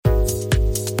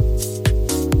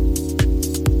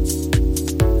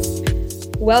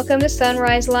Welcome to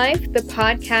Sunrise Life, the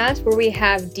podcast where we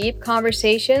have deep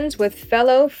conversations with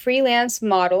fellow freelance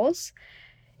models.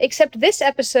 Except this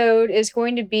episode is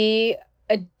going to be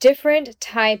a different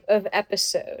type of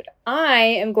episode. I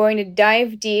am going to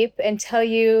dive deep and tell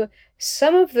you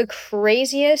some of the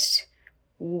craziest,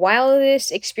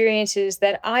 wildest experiences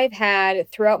that I've had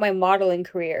throughout my modeling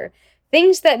career.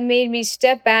 Things that made me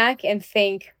step back and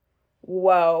think,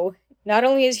 whoa, not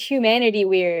only is humanity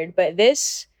weird, but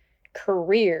this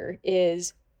career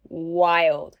is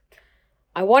wild.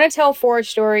 I want to tell 4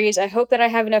 stories. I hope that I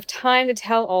have enough time to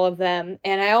tell all of them.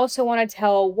 And I also want to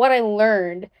tell what I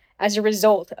learned as a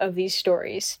result of these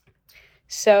stories.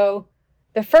 So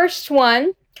the first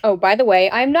one, oh, by the way,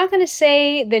 I'm not going to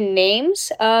say the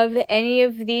names of any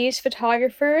of these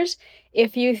photographers.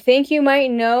 If you think you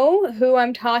might know who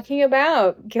I'm talking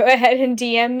about, go ahead and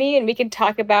DM me and we can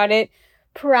talk about it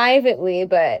privately.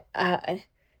 But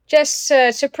just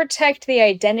to protect the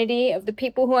identity of the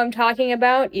people who I'm talking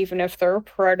about, even if they're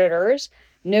predators.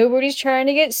 Nobody's trying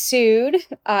to get sued.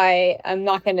 I'm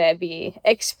not going to be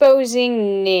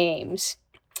exposing names.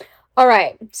 All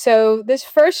right, so this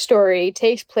first story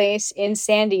takes place in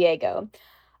San Diego.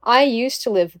 I used to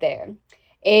live there.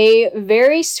 A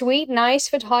very sweet, nice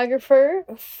photographer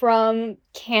from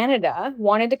Canada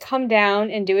wanted to come down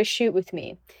and do a shoot with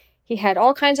me. He had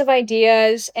all kinds of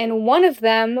ideas, and one of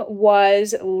them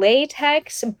was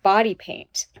latex body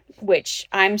paint, which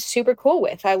I'm super cool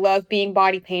with. I love being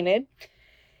body painted.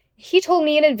 He told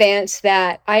me in advance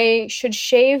that I should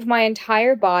shave my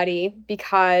entire body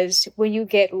because when you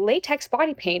get latex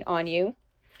body paint on you,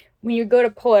 when you go to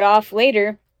pull it off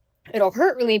later, it'll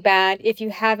hurt really bad if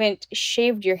you haven't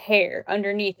shaved your hair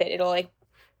underneath it. It'll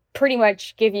pretty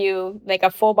much give you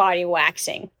a full body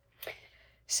waxing.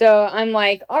 So I'm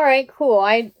like, all right, cool.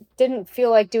 I didn't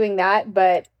feel like doing that,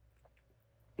 but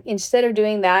instead of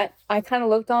doing that, I kind of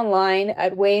looked online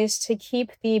at ways to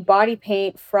keep the body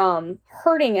paint from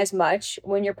hurting as much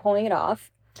when you're pulling it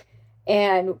off.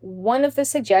 And one of the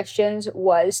suggestions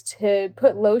was to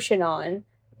put lotion on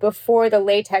before the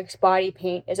latex body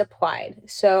paint is applied.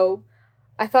 So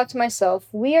I thought to myself,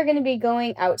 we are going to be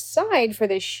going outside for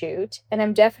this shoot, and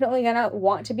I'm definitely going to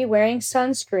want to be wearing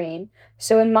sunscreen.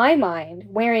 So in my mind,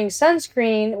 wearing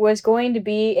sunscreen was going to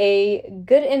be a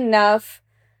good enough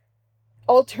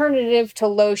alternative to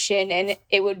lotion, and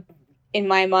it would, in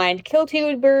my mind, kill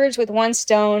 2 birds with 1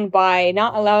 stone by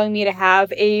not allowing me to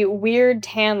have a weird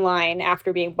tan line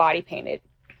after being body painted.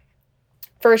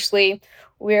 Firstly,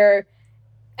 we're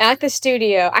at the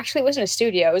studio. Actually, it wasn't a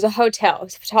studio. It was a hotel.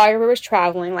 The photographer was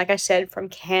traveling, like I said, from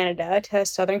Canada to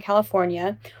Southern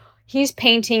California. He's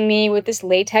painting me with this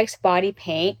latex body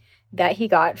paint that he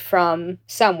got from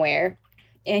somewhere.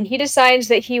 And he decides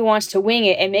that he wants to wing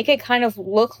it and make it kind of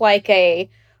look like a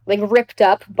ripped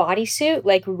up bodysuit,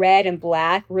 like red and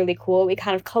black. Really cool. We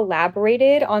kind of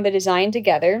collaborated on the design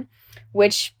together,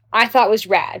 which I thought was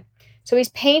rad. So he's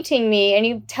painting me and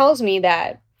he tells me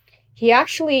that he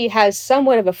actually has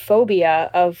somewhat of a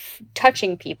phobia of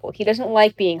touching people. He doesn't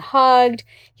like being hugged.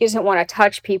 He doesn't want to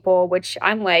touch people, which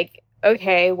I'm like,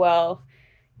 okay, well,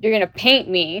 you're going to paint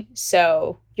me,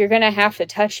 so you're going to have to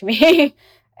touch me.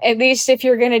 At least if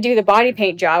you're going to do the body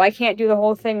paint job. I can't do the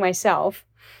whole thing myself.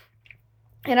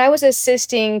 And I was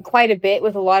assisting quite a bit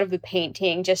with a lot of the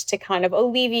painting just to kind of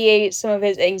alleviate some of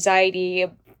his anxiety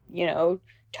of,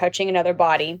 touching another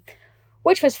body.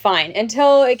 Which was fine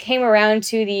until it came around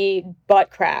to the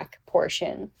butt crack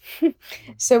portion.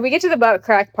 So we get to the butt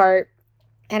crack part,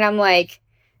 and I'm like,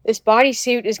 this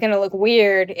bodysuit is going to look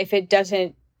weird if it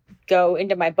doesn't go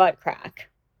into my butt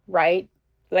crack, right?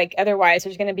 Otherwise,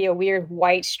 there's going to be a weird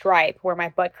white stripe where my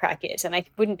butt crack is, and I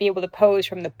wouldn't be able to pose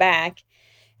from the back.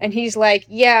 And he's like,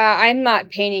 yeah, I'm not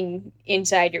painting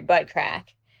inside your butt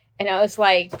crack. And I was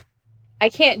like, I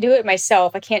can't do it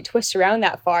myself. I can't twist around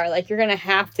that far. You're going to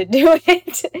have to do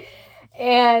it.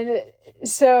 And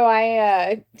so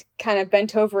I kind of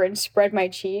bent over and spread my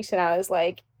cheeks. And I was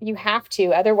like, you have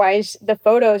to. Otherwise, the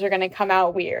photos are going to come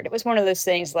out weird. It was one of those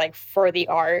things for the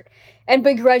art. And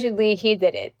begrudgingly, he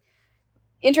did it.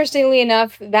 Interestingly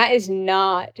enough, that is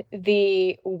not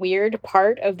the weird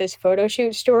part of this photo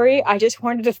shoot story. I just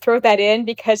wanted to throw that in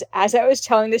because as I was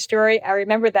telling the story, I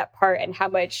remembered that part and how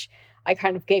much I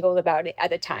kind of giggled about it at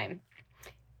the time.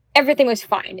 Everything was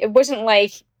fine. It wasn't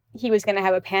like he was going to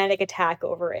have a panic attack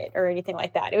over it or anything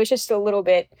like that. It was just a little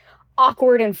bit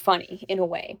awkward and funny in a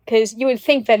way, because you would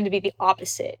think that it'd be the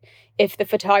opposite. If the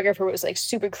photographer was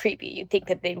super creepy, you'd think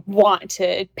that they'd want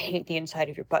to paint the inside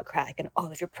of your butt crack and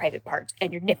all of your private parts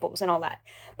and your nipples and all that.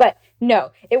 But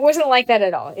no, it wasn't like that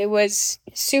at all. It was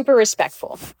super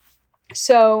respectful.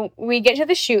 So we get to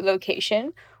the shoot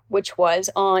location. which was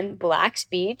on Black's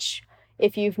Beach.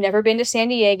 If you've never been to San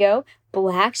Diego,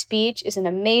 Black's Beach is an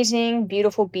amazing,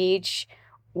 beautiful beach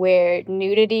where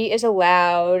nudity is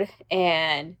allowed,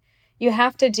 and you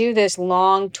have to do this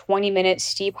long 20-minute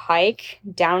steep hike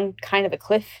down kind of a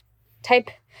cliff type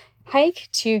hike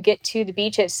to get to the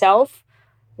beach itself,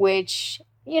 which,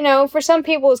 for some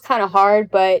people is kind of hard,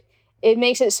 but it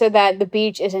makes it so that the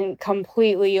beach isn't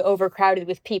completely overcrowded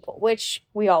with people, which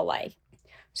we all like.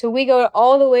 So we go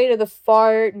all the way to the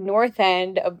far north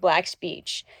end of Black's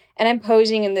Beach, and I'm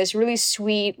posing in this really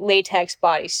sweet latex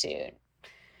bodysuit.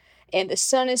 And the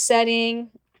sun is setting,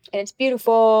 and it's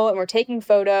beautiful, and we're taking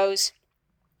photos,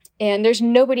 and there's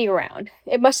nobody around.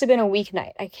 It must have been a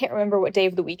weeknight. I can't remember what day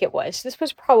of the week it was. This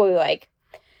was probably like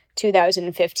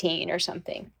 2015 or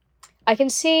something. I can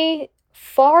see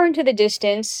far into the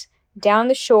distance, down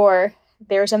the shore,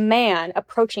 there's a man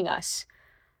approaching us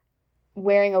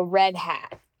wearing a red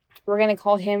hat. We're going to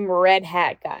call him Red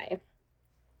Hat Guy.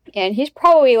 And he's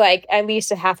probably like at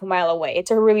least a half a mile away.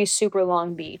 It's a really super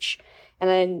long beach. And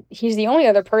then he's the only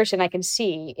other person I can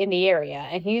see in the area.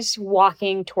 And he's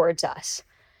walking towards us.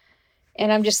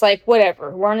 And I'm just like,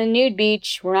 whatever. We're on a nude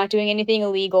beach. We're not doing anything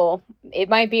illegal. It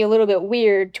might be a little bit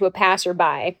weird to a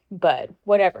passerby, but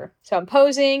whatever. So I'm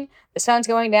posing. The sun's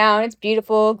going down. It's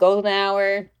beautiful. Golden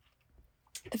hour.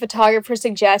 The photographer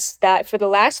suggests that for the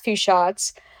last few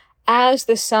shots, as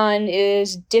the sun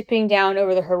is dipping down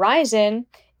over the horizon,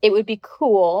 it would be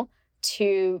cool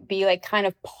to be like kind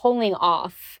of pulling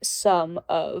off some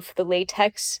of the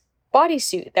latex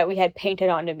bodysuit that we had painted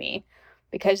onto me,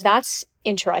 because that's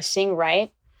interesting,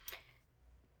 right?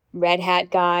 Red Hat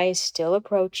Guy still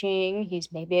approaching.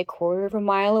 He's maybe a quarter of a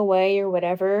mile away or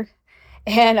whatever.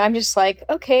 And I'm just like,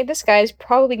 okay, this guy's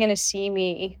probably going to see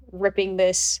me ripping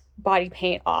this body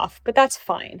paint off, but that's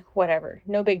fine. Whatever.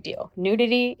 No big deal.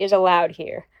 Nudity is allowed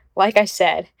here. Like I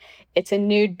said, it's a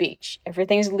nude beach.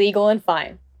 Everything's legal and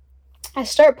fine. I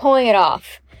start pulling it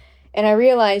off, and I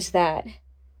realize that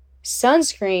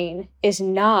sunscreen is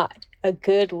not a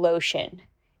good lotion.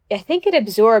 I think it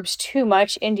absorbs too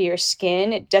much into your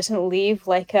skin. It doesn't leave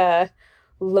like a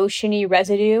lotiony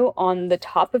residue on the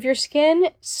top of your skin.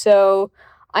 So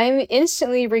I'm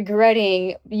instantly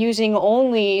regretting using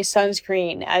only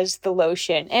sunscreen as the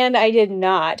lotion. And I did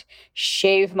not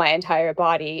shave my entire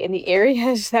body in the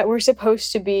areas that were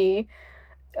supposed to be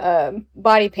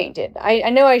body painted. I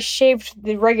know I shaved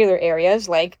the regular areas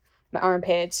like my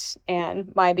armpits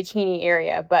and my bikini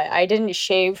area, but I didn't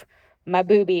shave my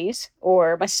boobies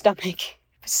or my stomach.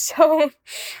 So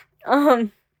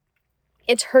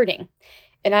it's hurting.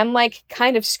 And I'm like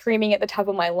kind of screaming at the top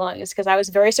of my lungs because I was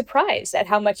very surprised at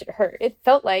how much it hurt. It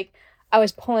felt like I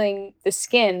was pulling the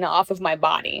skin off of my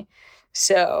body.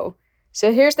 So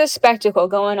here's this spectacle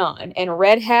going on, and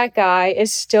Red Hat Guy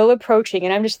is still approaching,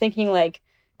 and I'm just thinking like,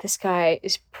 this guy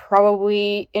is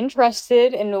probably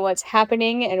interested in what's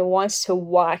happening and wants to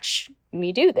watch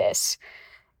me do this,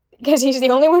 because he's the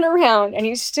only one around, and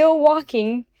he's still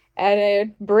walking at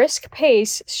a brisk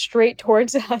pace straight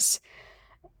towards us.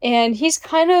 And he's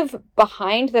kind of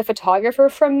behind the photographer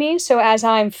from me, so as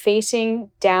I'm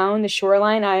facing down the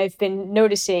shoreline, I've been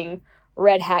noticing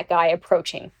Red Hat Guy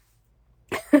approaching.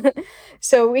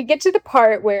 So we get to the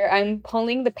part where I'm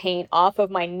pulling the paint off of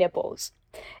my nipples,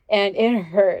 and it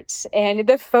hurts. And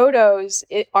the photos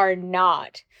are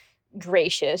not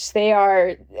gracious. They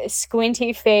are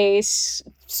squinty face,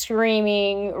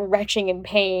 screaming, retching in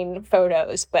pain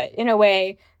photos, but in a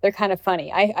way, they're kind of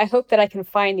funny. I hope that I can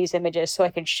find these images so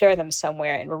I can share them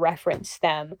somewhere and reference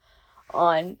them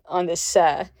on this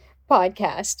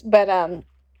podcast, but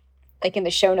like in the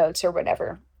show notes or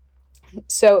whatever.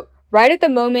 So right at the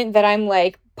moment that I'm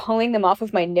like pulling them off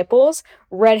of my nipples,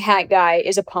 Red Hat Guy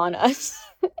is upon us.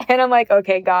 And I'm like,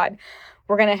 okay, God,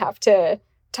 we're going to have to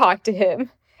talk to him.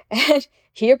 And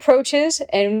he approaches,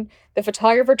 and the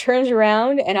photographer turns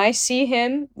around, and I see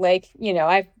him like,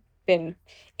 I've been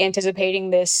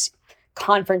anticipating this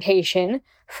confrontation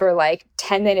for like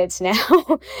 10 minutes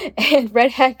now. And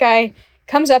Red Hat Guy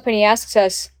comes up and he asks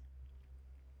us,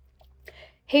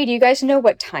 hey, do you guys know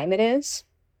what time it is?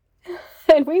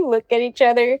 And we look at each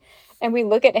other and we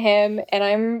look at him, and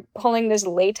I'm pulling this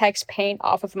latex paint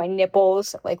off of my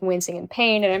nipples, like wincing in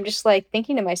pain. And I'm just like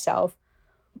thinking to myself,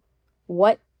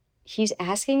 what? He's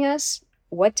asking us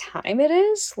what time it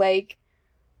is? Like,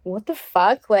 what the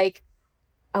fuck? Like,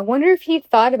 I wonder if he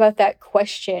thought about that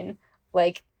question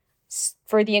like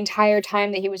for the entire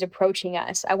time that he was approaching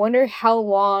us. I wonder how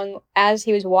long, as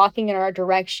he was walking in our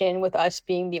direction with us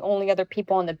being the only other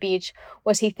people on the beach,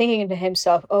 was he thinking to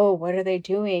himself, oh, what are they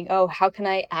doing? Oh, how can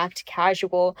I act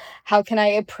casual? How can I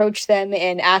approach them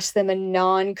and ask them a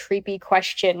non-creepy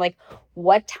question? Like,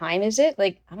 what time is it?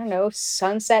 Like, I don't know,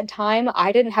 sunset time?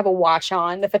 I didn't have a watch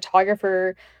on. The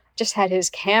photographer just had his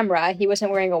camera. He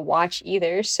wasn't wearing a watch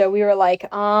either. So we were like,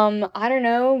 I don't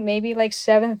know, maybe like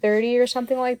 7:30 or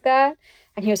something like that.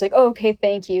 And he was like, oh, okay,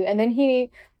 thank you. And then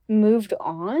he moved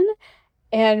on,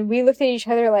 and we looked at each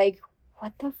other like,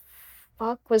 what the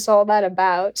fuck was all that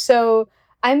about? So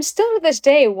I'm still to this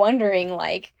day wondering,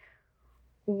 like,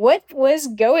 what was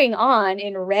going on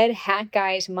in Red Hat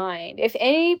Guy's mind? If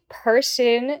any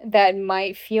person that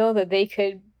might feel that they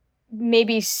could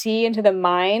maybe see into the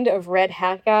mind of Red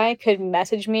Hat Guy could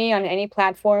message me on any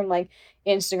platform like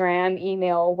Instagram,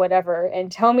 email, whatever, and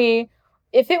tell me,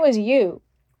 if it was you,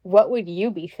 what would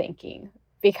you be thinking?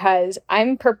 Because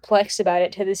I'm perplexed about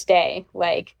it to this day.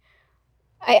 Like,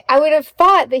 I would have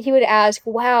thought that he would ask,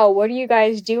 wow, what are you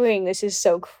guys doing? This is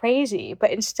so crazy.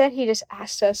 But instead, he just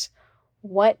asked us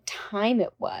what time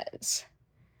it was.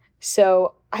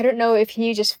 So I don't know if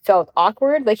he just felt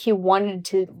awkward, like he wanted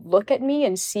to look at me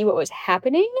and see what was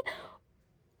happening.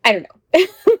 I don't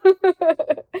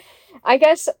know. I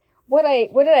guess what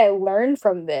did I learn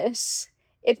from this?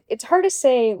 It's hard to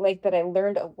say like that I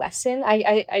learned a lesson.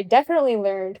 I definitely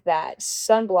learned that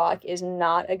sunblock is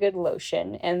not a good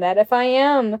lotion, and that if I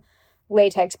am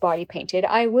latex body painted,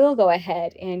 I will go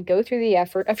ahead and go through the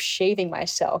effort of shaving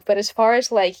myself. But as far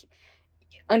as like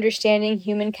understanding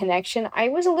human connection, I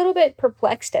was a little bit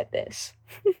perplexed at this.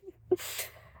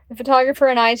 The photographer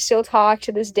and I still talk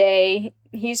to this day.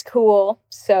 He's cool.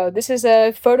 So this is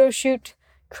a photo shoot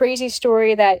crazy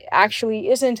story that actually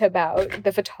isn't about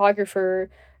the photographer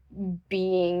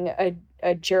being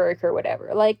a jerk or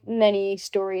whatever, like many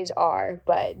stories are,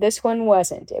 but this one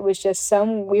wasn't. It was just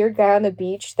some weird guy on the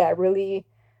beach that really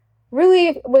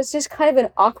was just kind of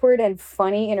an awkward and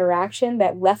funny interaction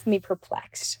that left me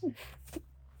perplexed.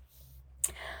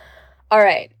 All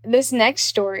right, this next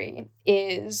story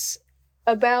is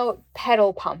about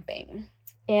pedal pumping.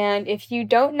 And if you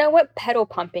don't know what pedal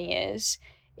pumping is,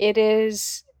 it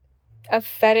is a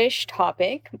fetish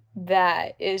topic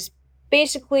that is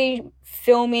basically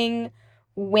filming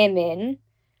women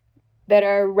that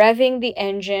are revving the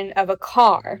engine of a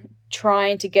car,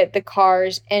 trying to get the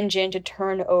car's engine to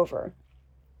turn over.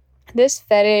 This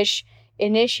fetish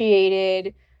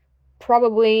initiated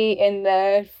probably in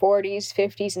the 40s,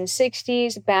 50s, and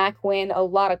 60s, back when a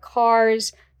lot of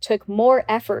cars took more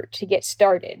effort to get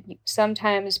started.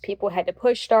 Sometimes people had to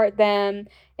push start them,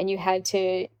 and you had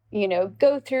to,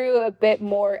 go through a bit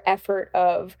more effort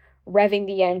of revving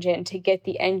the engine to get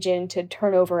the engine to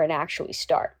turn over and actually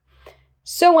start.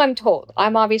 So I'm told.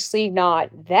 I'm obviously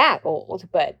not that old,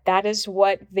 but that is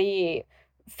what the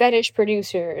fetish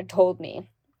producer told me.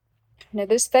 Now,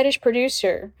 this fetish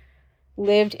producer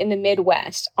lived in the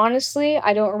Midwest. Honestly,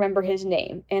 I don't remember his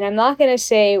name. And I'm not going to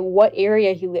say what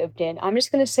area he lived in. I'm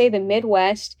just going to say the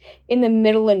Midwest, in the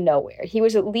middle of nowhere. He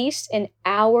was at least an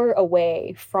hour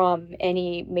away from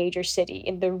any major city,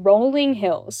 in the rolling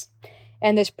hills.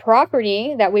 And this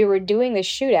property that we were doing the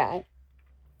shoot at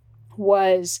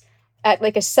was at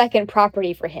like a second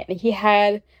property for him. He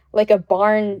had like a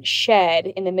barn shed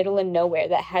in the middle of nowhere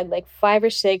that had like 5 or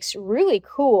 6 really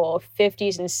cool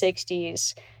 50s and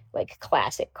 60s like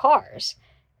classic cars.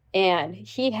 And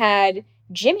he had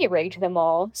jimmy rigged them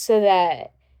all so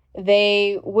that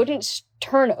they wouldn't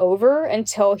turn over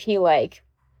until he, like,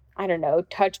 I don't know,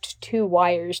 touched 2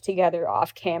 wires together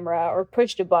off camera or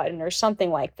pushed a button or something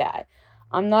like that.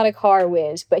 I'm not a car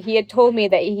whiz, but he had told me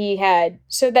that he had,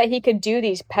 so that he could do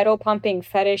these pedal pumping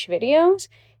fetish videos,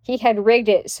 he had rigged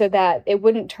it so that it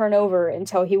wouldn't turn over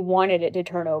until he wanted it to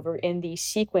turn over in the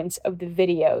sequence of the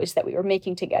videos that we were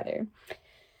making together.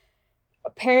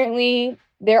 Apparently,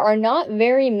 there are not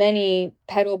very many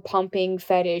pedal pumping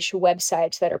fetish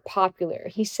websites that are popular.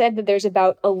 He said that there's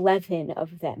about 11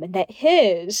 of them, and that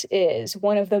his is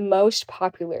one of the most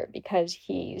popular because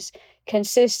he's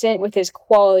consistent with his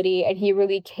quality and he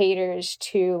really caters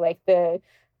to like the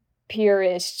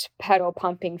purist pedal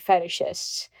pumping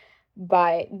fetishists.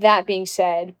 By that being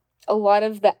said, a lot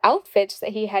of the outfits that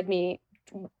he had me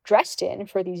dressed in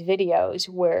for these videos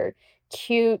were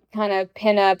cute kind of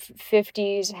pinup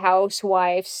 50s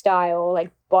housewife style, like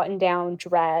button down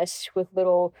dress with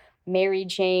little Mary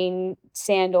Jane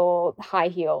sandal high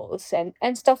heels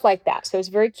and stuff like that. So it's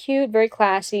very cute, very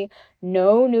classy,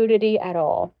 no nudity at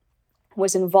all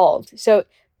was involved. So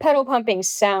pedal pumping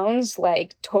sounds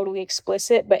like totally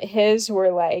explicit, but his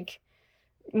were like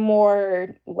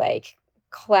more like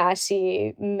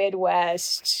classy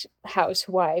Midwest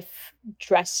housewife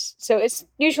dress. So it's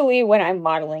usually when I'm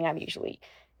modeling, I'm usually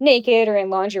naked or in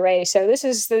lingerie. So this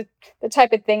is the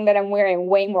type of thing that I'm wearing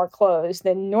way more clothes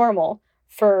than normal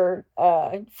for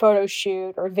a photo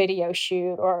shoot or video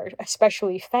shoot or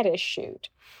especially fetish shoot.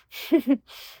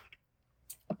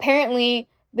 Apparently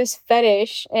this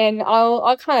fetish, and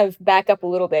I'll kind of back up a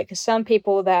little bit because some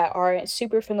people that aren't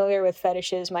super familiar with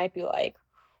fetishes might be like,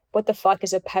 what the fuck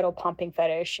is a pedal pumping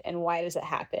fetish and why does it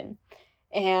happen?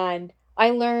 And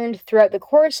I learned throughout the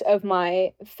course of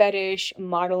my fetish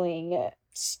modeling,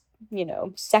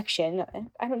 section.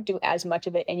 I don't do as much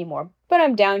of it anymore, but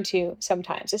I'm down to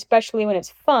sometimes, especially when it's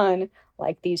fun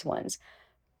like these ones.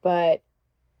 But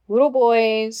little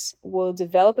boys will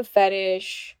develop a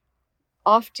fetish.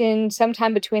 Often,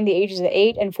 sometime between the ages of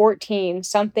 8 and 14,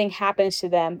 something happens to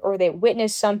them, or they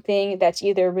witness something that's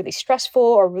either really stressful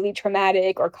or really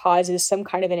traumatic or causes some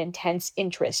kind of an intense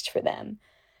interest for them.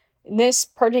 This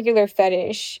particular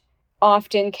fetish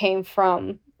often came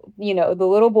from, the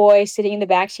little boy sitting in the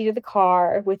backseat of the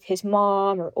car with his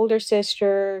mom or older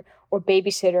sister or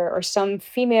babysitter or some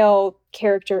female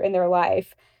character in their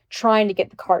life trying to get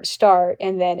the car to start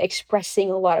and then expressing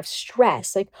a lot of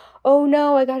stress. Like, oh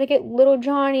no, I gotta get little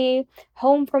Johnny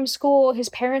home from school. His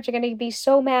parents are gonna be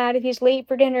so mad if he's late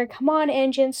for dinner. Come on,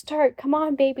 engine, start. Come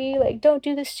on, baby. Like, don't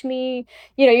do this to me.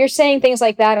 You're saying things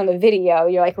like that on the video.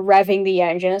 You're like revving the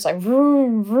engine. It's like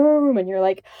vroom, vroom. And you're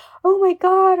like, oh my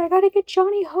God, I gotta get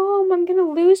Johnny home. I'm gonna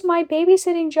lose my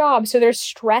babysitting job. So there's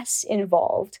stress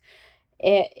involved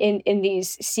in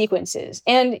these sequences.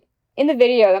 And in the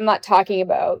video, I'm not talking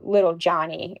about little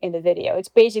Johnny in the video. It's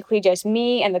basically just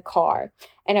me and the car.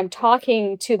 And I'm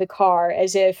talking to the car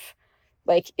as if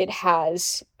like it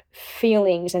has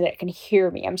feelings and it can hear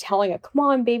me. I'm telling it, come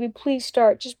on, baby, please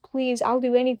start. Just please, I'll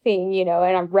do anything, and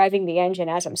I'm revving the engine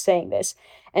as I'm saying this.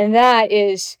 And that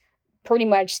is pretty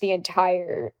much the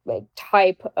entire like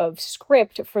type of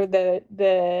script for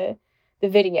the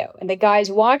video. And the guys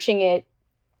watching it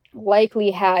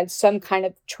likely had some kind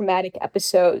of traumatic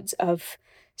episodes of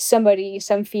some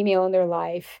female in their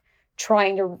life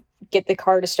trying to get the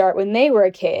car to start when they were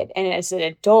a kid. And as an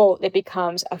adult, it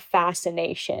becomes a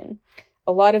fascination.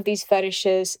 A lot of these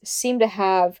fetishes seem to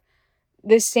have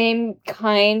the same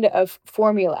kind of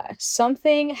formula.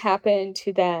 Something happened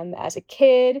to them as a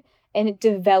kid and it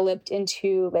developed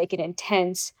into like an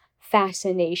intense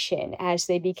fascination as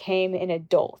they became an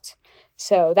adult.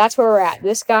 So that's where we're at.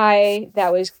 This guy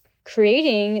that was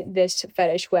creating this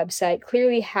fetish website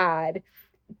clearly had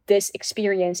this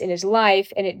experience in his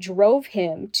life and it drove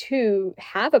him to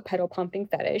have a pedal pumping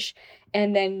fetish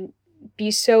and then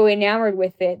be so enamored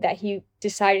with it that he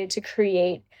decided to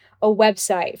create a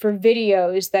website for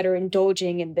videos that are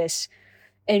indulging in this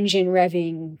engine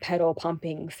revving pedal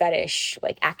pumping fetish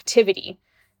like activity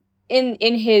in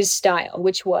his style,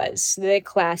 which was the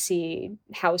classy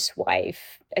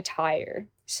housewife attire.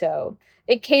 So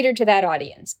it catered to that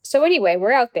audience. So anyway,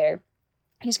 we're out there.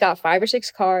 He's got 5 or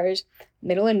 6 cars,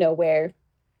 middle of nowhere.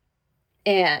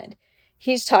 And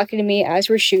he's talking to me as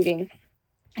we're shooting.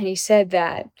 And he said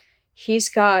that he's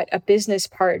got a business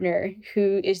partner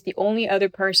who is the only other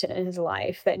person in his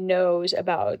life that knows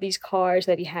about these cars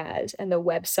that he has and the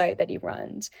website that he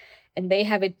runs. And they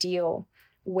have a deal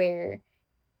where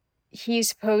he's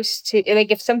supposed to,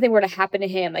 like, if something were to happen to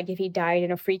him, like if he died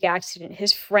in a freak accident,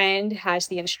 his friend has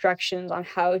the instructions on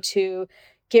how to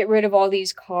get rid of all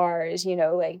these cars,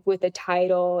 like with a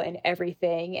title and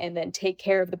everything, and then take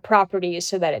care of the property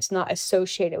so that it's not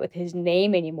associated with his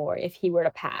name anymore if he were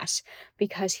to pass,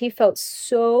 because he felt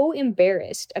so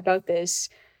embarrassed about this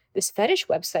fetish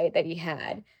website that he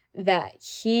had that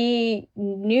he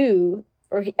knew,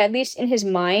 or at least in his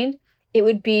mind, it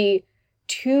would be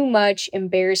too much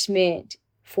embarrassment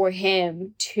for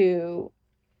him to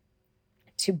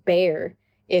bear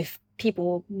if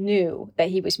people knew that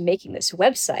he was making this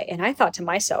website. And I thought to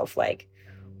myself, like,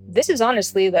 this is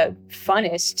honestly the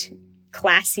funnest,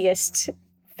 classiest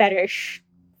fetish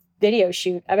video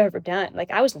shoot I've ever done.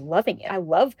 Like, I was loving it. I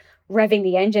love revving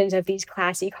the engines of these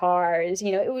classy cars.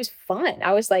 It was fun.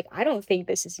 I was like, I don't think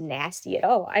this is nasty at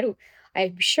all.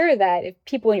 I'm sure that if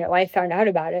people in your life found out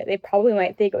about it, they probably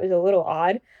might think it was a little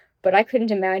odd, but I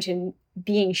couldn't imagine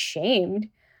being shamed.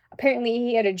 Apparently,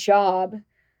 he had a job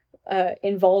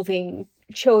involving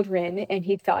children, and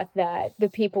he thought that the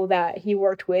people that he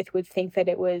worked with would think that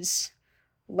it was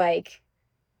like,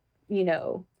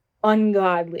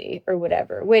 ungodly or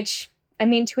whatever, which, I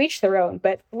mean, to each their own.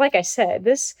 But like I said,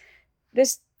 this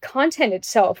content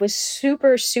itself was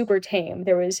super, super tame.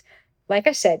 There was like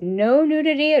I said, no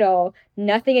nudity at all,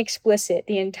 nothing explicit.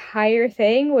 The entire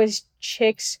thing was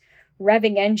chicks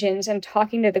revving engines and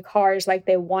talking to the cars like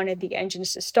they wanted the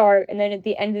engines to start. And then at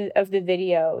the end of the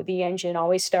video, the engine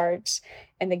always starts,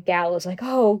 and the gal is like,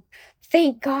 oh,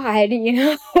 thank God,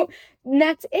 and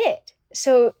that's it.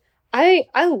 So I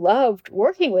loved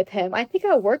working with him. I think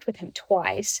I worked with him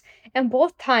twice. And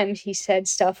both times he said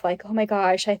stuff like, oh my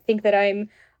gosh, I think that I'm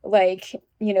like,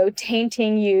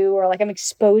 tainting you, or like I'm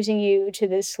exposing you to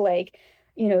this like,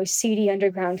 seedy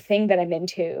underground thing that I'm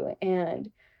into.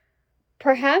 And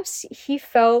perhaps he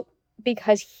felt,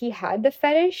 because he had the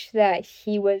fetish, that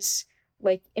he was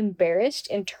like embarrassed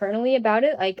internally about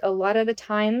it. Like a lot of the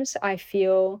times I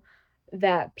feel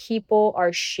that people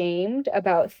are shamed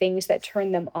about things that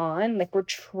turn them on. Like we're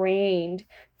trained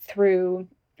through,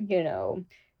 you know,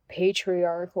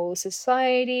 patriarchal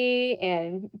society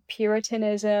and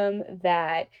Puritanism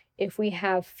that if we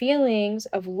have feelings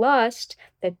of lust,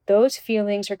 that those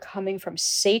feelings are coming from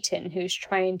Satan, who's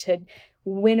trying to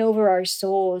win over our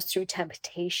souls through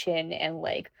temptation and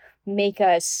like make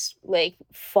us like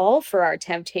fall for our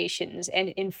temptations, and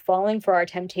in falling for our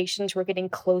temptations we're getting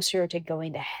closer to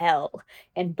going to hell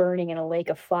and burning in a lake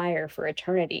of fire for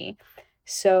eternity.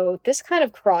 So this kind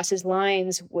of crosses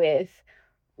lines with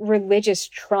religious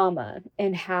trauma,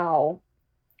 and how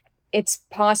it's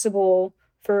possible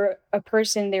for a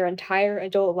person their entire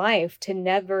adult life to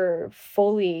never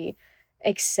fully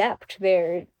accept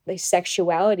their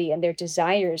sexuality and their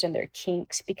desires and their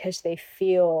kinks, because they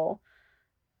feel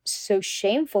so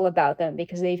shameful about them,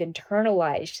 because they've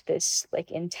internalized this like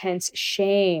intense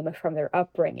shame from their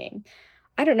upbringing.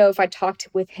 I don't know if I talked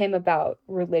with him about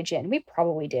religion. We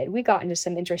probably did. We got into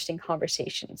some interesting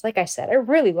conversations. Like I said, I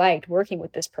really liked working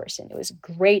with this person. It was a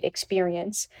great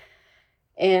experience.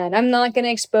 And I'm not going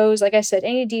to expose, like I said,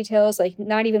 any details, like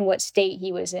not even what state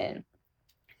he was in.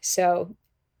 So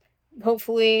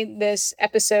hopefully this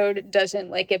episode doesn't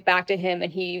like get back to him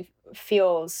and he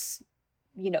feels,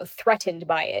 threatened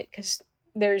by it, because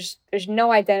there's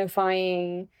no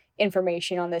identifying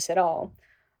information on this at all.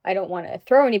 I don't want to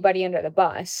throw anybody under the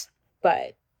bus,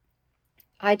 but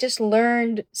I just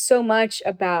learned so much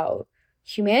about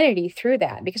humanity through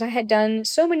that, because I had done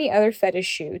so many other fetish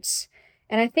shoots.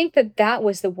 And I think that that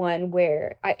was the one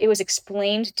where it was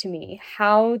explained to me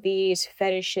how these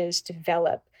fetishes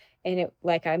develop. And it,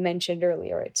 like I mentioned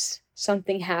earlier, it's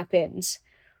something happens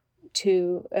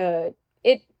to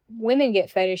it. Women get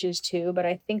fetishes too, but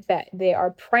I think that they are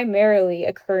primarily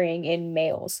occurring in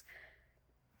males.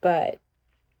 But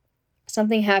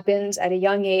something happens at a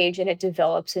young age and it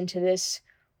develops into this,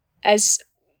 as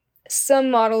some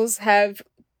models have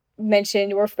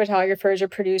mentioned, or photographers or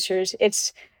producers,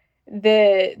 it's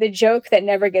the joke that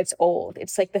never gets old.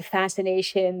 It's like the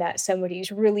fascination that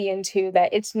somebody's really into,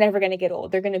 that it's never going to get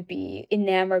old. They're going to be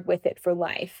enamored with it for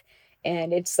life.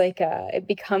 And it's like it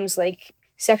becomes like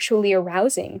sexually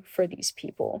arousing for these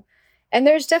people. And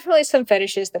there's definitely some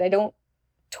fetishes that I don't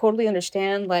totally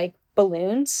understand, like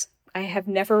balloons.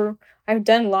 I've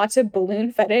done lots of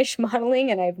balloon fetish modeling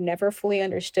and I've never fully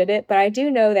understood it, but I do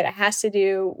know that it has to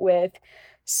do with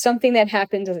something that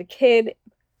happens as a kid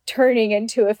turning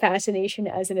into a fascination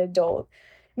as an adult.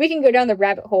 We can go down the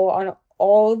rabbit hole on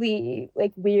all the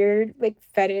like weird like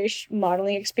fetish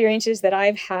modeling experiences that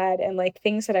I've had, and like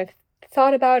things that I've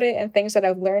thought about it and things that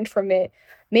I've learned from it.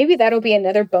 Maybe that'll be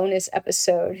another bonus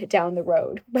episode down the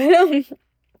road. But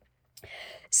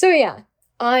so yeah,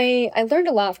 I learned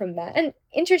a lot from that. And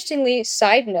interestingly,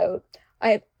 side note,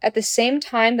 I at the same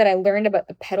time that I learned about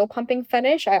the pedal pumping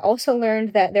fetish, I also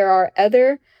learned that there are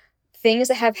other things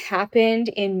that have happened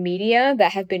in media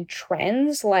that have been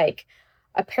trends. Like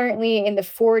apparently in the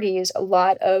 40s, a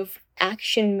lot of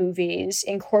action movies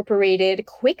incorporated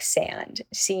quicksand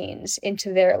scenes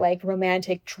into their like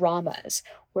romantic dramas,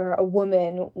 where a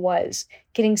woman was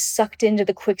getting sucked into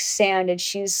the quicksand and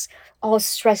she's all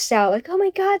stressed out, like, oh my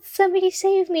God, somebody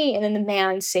save me. And then the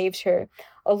man saves her.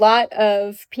 A lot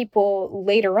of people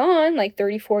later on, like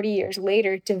 30, 40 years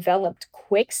later, developed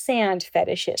quicksand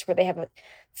fetishes, where they have a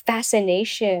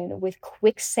fascination with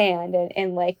quicksand,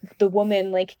 and like the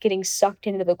woman like getting sucked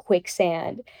into the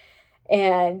quicksand.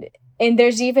 And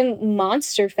there's even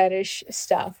monster fetish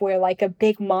stuff, where like a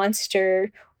big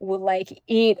monster will like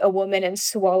eat a woman and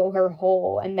swallow her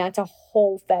whole, and that's a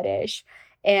whole fetish.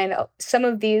 And some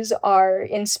of these are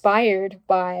inspired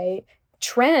by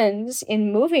trends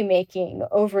in movie making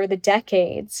over the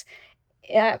decades.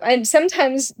 Yeah, and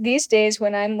sometimes these days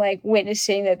when I'm like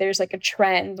witnessing that there's like a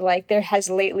trend, like there has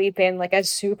lately been like a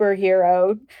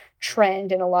superhero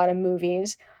trend in a lot of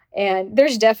movies, and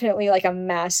there's definitely like a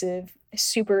massive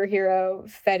superhero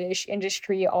fetish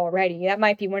industry already. That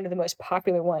might be one of the most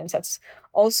popular ones. That's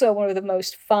also one of the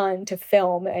most fun to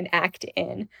film and act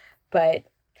in. But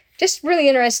just really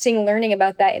interesting learning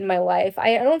about that in my life.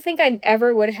 I don't think I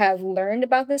ever would have learned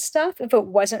about this stuff if it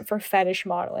wasn't for fetish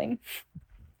modeling.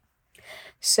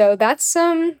 So that's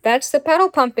the pedal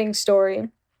pumping story.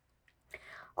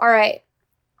 All right.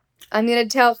 I'm going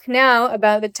to talk now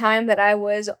about the time that I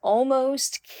was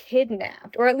almost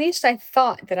kidnapped, or at least I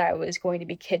thought that I was going to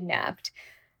be kidnapped.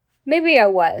 Maybe I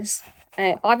was.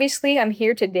 Obviously, I'm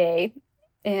here today,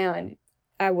 and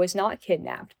I was not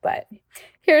kidnapped, but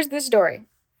here's the story.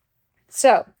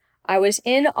 So, I was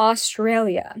in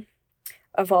Australia,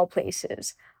 of all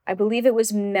places. I believe it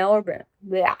was Melbourne,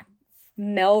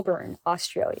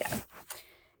 Australia.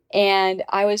 And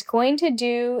I was going to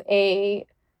do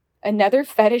another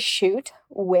fetish shoot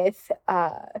with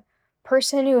a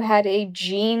person who had a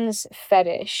jeans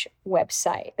fetish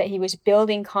website that he was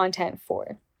building content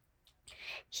for.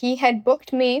 He had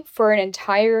booked me for an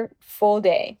entire full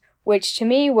day, which to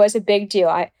me was a big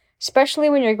deal.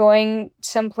 Especially when you're going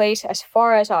someplace as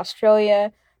far as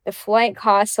Australia, the flight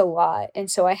costs a lot. And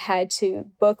so I had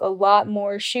to book a lot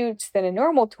more shoots than a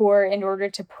normal tour in order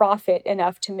to profit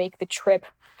enough to make the trip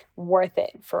worth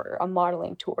it for a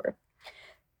modeling tour.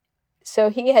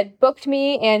 So he had booked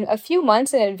me, and a few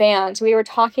months in advance, we were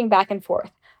talking back and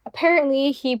forth.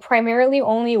 Apparently, he primarily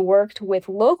only worked with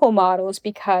local models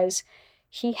because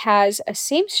he has a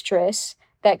seamstress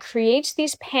that creates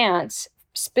these pants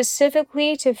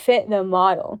specifically to fit the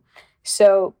model.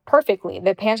 So perfectly.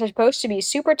 The pants are supposed to be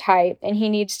super tight, and he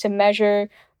needs to measure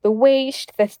the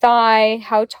waist, the thigh,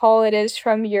 how tall it is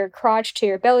from your crotch to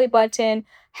your belly button,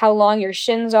 how long your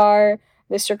shins are,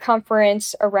 the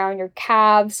circumference around your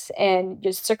calves, and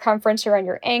just circumference around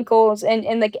your ankles,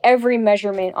 and like every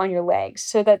measurement on your legs,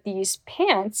 so that these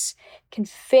pants can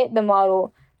fit the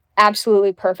model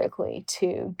absolutely perfectly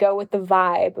to go with the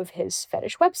vibe of his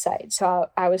fetish website. So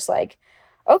I was like,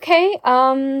 okay,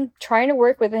 trying to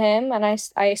work with him, and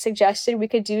I suggested we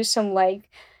could do some like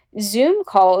Zoom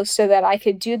calls so that I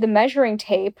could do the measuring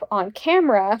tape on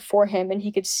camera for him and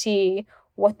he could see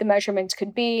what the measurements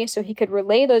could be, so he could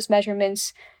relay those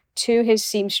measurements to his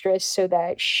seamstress so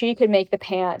that she could make the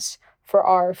pants for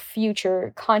our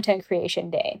future content creation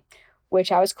day,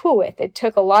 which I was cool with. It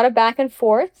took a lot of back and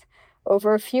forth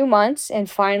over a few months, and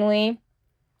finally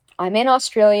I'm in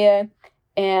Australia,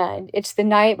 and it's the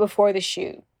night before the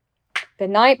shoot. The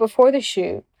night before the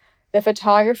shoot, the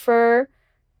photographer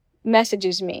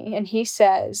messages me, and he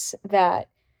says that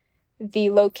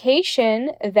the location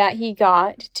that he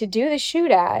got to do the shoot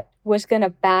at was going to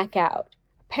back out.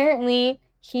 Apparently,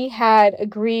 he had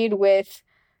agreed with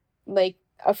like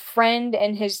a friend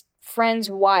and his friend's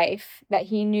wife that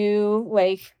he knew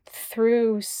like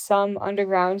through some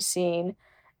underground scene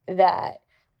that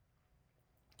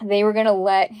they were going to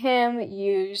let him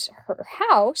use her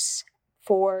house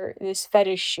for this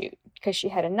fetish shoot because she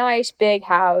had a nice big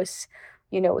house,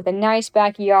 with a nice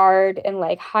backyard and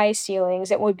like high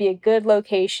ceilings. It would be a good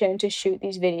location to shoot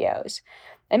these videos.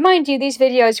 And mind you, these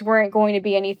videos weren't going to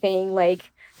be anything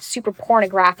like super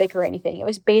pornographic or anything. It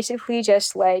was basically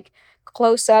just like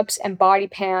close-ups and body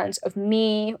pans of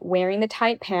me wearing the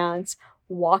tight pants,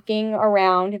 walking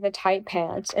around in the tight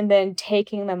pants, and then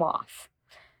taking them off.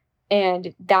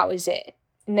 And that was it.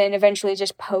 And then eventually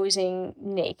just posing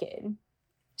naked.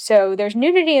 So there's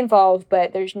nudity involved,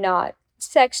 but there's not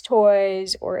sex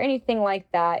toys or anything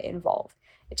like that involved.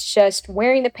 It's just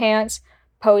wearing the pants,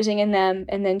 posing in them,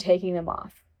 and then taking them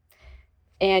off.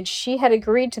 And she had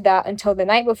agreed to that until the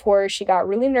night before. She got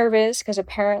really nervous because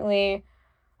apparently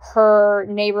her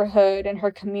neighborhood and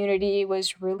her community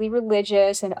was really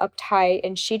religious and uptight,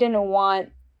 and she didn't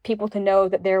want people to know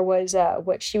that there was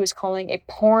what she was calling a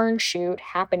porn shoot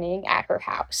happening at her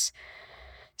house.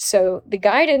 So the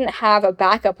guy didn't have a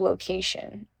backup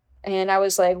location. And I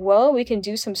was like, well, we can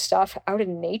do some stuff out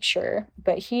in nature.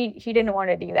 But he didn't want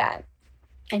to do that.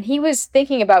 And he was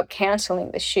thinking about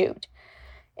canceling the shoot.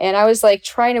 And I was like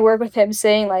trying to work with him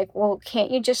saying like, well,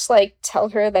 can't you just like tell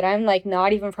her that I'm like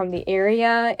not even from the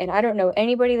area and I don't know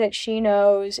anybody that she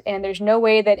knows, and there's no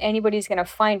way that anybody's going to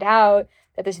find out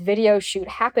that this video shoot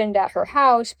happened at her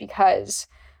house because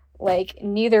like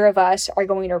neither of us are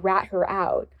going to rat her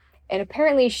out. And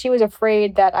apparently she was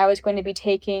afraid that I was going to be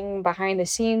taking behind the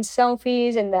scenes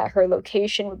selfies and that her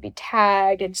location would be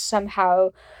tagged, and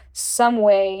somehow, some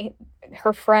way,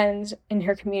 her friends in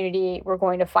her community were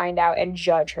going to find out and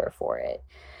judge her for it.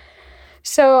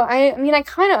 So, I mean, I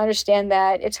kind of understand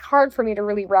that. It's hard for me to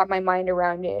really wrap my mind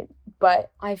around it,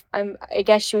 but I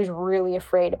guess she was really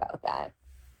afraid about that.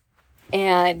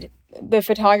 And the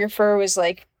photographer was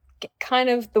like kind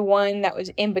of the one that was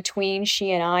in between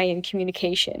she and I in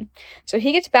communication. So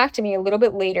he gets back to me a little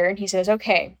bit later and he says,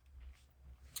 okay,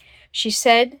 she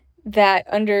said that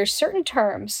under certain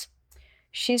terms,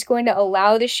 she's going to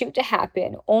allow the shoot to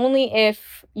happen only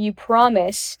if you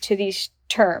promise to these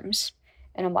terms.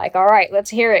 And I'm like, all right, let's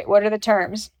hear it. What are the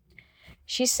terms?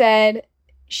 She said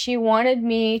she wanted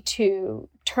me to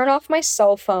turn off my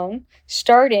cell phone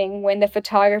starting when the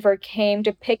photographer came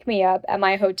to pick me up at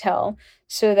my hotel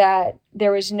so that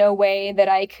there was no way that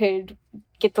I could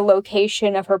get the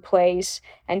location of her place,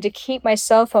 and to keep my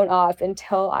cell phone off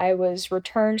until I was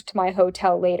returned to my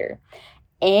hotel later.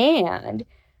 And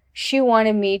she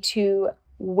wanted me to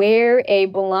wear a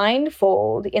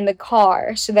blindfold in the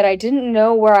car so that I didn't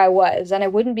know where I was and I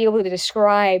wouldn't be able to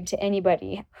describe to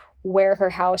anybody where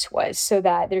her house was, so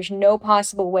that there's no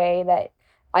possible way that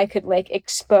I could like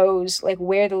expose like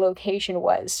where the location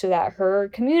was, so that her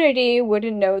community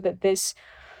wouldn't know that this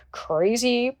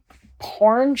crazy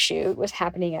porn shoot was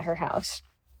happening at her house.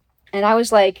 And I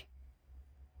was like,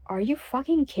 are you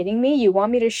fucking kidding me? You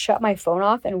want me to shut my phone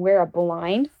off and wear a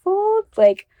blindfold?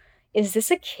 Like, is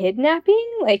this a kidnapping?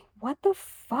 Like, what the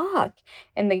fuck?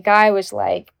 And the guy was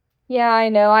like, yeah, I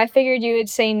know. I figured you would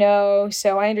say no,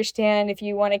 so I understand if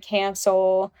you want to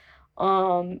cancel.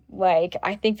 Like,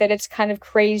 I think that it's kind of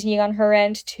crazy on her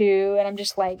end too. And I'm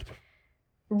just like,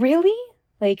 really?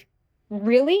 Like,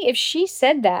 really? If she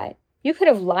said that, you could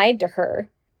have lied to her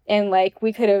and like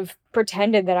we could have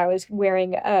pretended that I was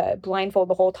wearing a blindfold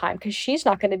the whole time, because she's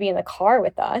not going to be in the car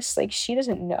with us. Like, she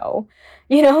doesn't know,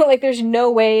 like there's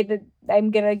no way that I'm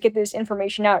going to get this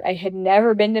information out. I had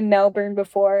never been to Melbourne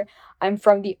before. I'm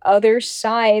from the other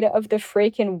side of the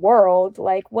freaking world.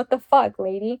 Like, what the fuck,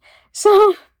 lady?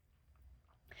 So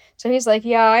he's like,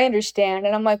 yeah, I understand.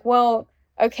 And I'm like, well,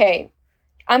 okay,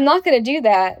 I'm not going to do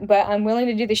that, but I'm willing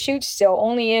to do the shoot still,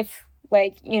 only if,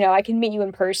 like, I can meet you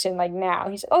in person, like, now.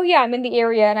 He's like, oh, yeah, I'm in the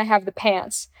area and I have the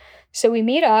pants. So we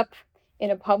meet up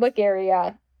in a public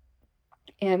area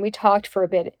and we talked for a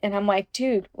bit. And I'm like,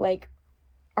 dude, like,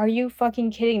 are you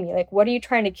fucking kidding me? Like, what are you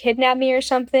trying to kidnap me or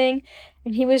something?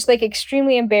 And he was like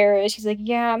extremely embarrassed. He's like,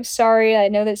 yeah, I'm sorry. I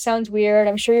know that sounds weird.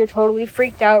 I'm sure you're totally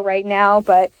freaked out right now,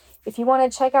 but if you want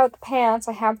to check out the pants,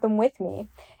 I have them with me.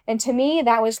 And to me,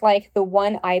 that was like the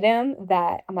one item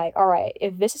that I'm like, all right,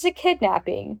 if this is a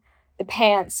kidnapping, the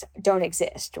pants don't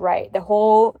exist, right? The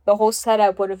whole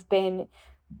setup would have been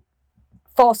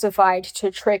falsified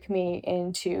to trick me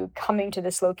into coming to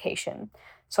this location.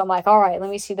 So I'm like, all right, let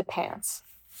me see the pants.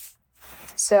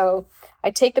 So I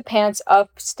take the pants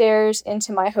upstairs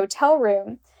into my hotel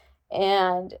room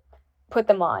and put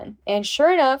them on. And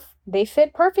sure enough, they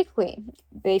fit perfectly.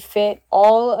 They fit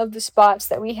all of the spots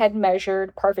that we had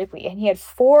measured perfectly. And he had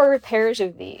 4 pairs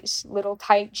of these little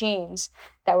tight jeans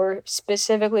that were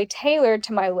specifically tailored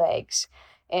to my legs.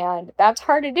 And that's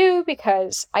hard to do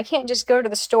because I can't just go to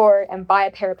the store and buy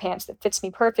a pair of pants that fits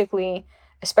me perfectly,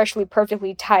 especially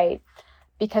perfectly tight,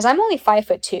 because I'm only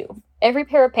 5'2". Every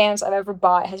pair of pants I've ever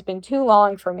bought has been too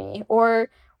long for me, or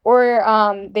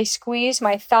they squeeze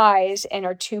my thighs and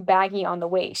are too baggy on the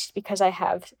waist because I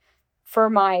have, for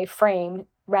my frame,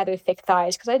 rather thick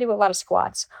thighs because I do a lot of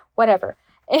squats, whatever.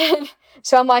 And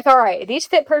so I'm like, all right, these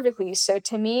fit perfectly. So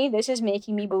to me, this is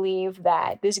making me believe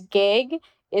that this gig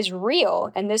is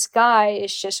real and this guy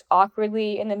is just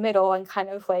awkwardly in the middle and kind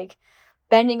of like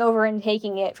bending over and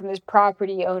taking it from this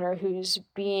property owner who's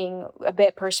being a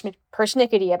bit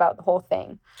persnickety about the whole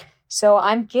thing. So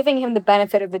I'm giving him the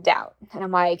benefit of the doubt. And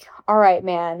I'm like, all right,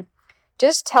 man,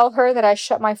 just tell her that I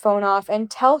shut my phone off and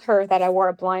tell her that I wore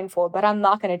a blindfold, but I'm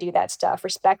not going to do that stuff.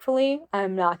 Respectfully,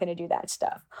 I'm not going to do that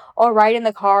stuff. I'll ride in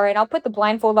the car and I'll put the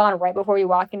blindfold on right before we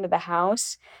walk into the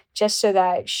house, just so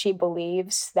that she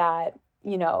believes that,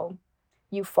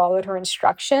 you followed her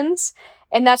instructions.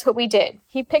 And that's what we did.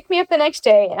 He picked me up the next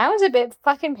day, and I was a bit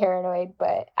fucking paranoid,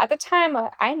 but at the time,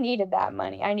 I needed that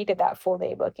money. I needed that full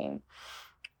day booking.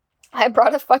 I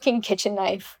brought a fucking kitchen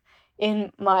knife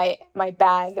in my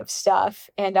bag of stuff,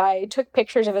 and I took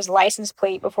pictures of his license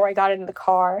plate before I got into the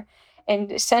car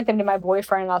and sent them to my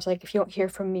boyfriend. And I was like, if you don't hear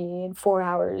from me in 4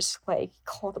 hours, like,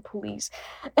 call the police.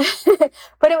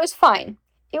 But it was fine.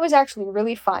 It was actually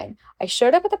really fine. I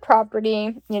showed up at the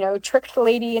property, tricked the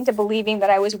lady into believing that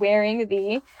I was wearing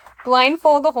the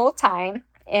blindfold the whole time.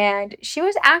 And she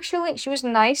was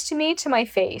nice to me to my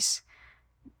face.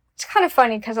 It's kind of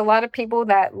funny because a lot of people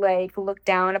that like look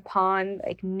down upon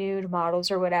like nude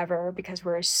models or whatever because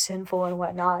we're sinful and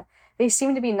whatnot, they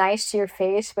seem to be nice to your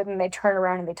face, but then they turn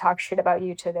around and they talk shit about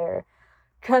you to their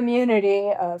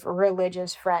community of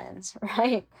religious friends,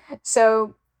 right?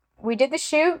 So we did the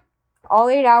shoot all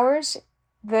 8 hours.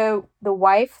 the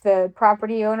wife, the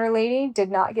property owner lady, did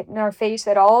not get in our face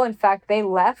at all. In fact, they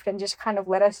left and just kind of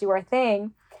let us do our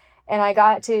thing. And I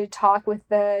got to talk with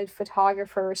the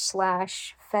photographer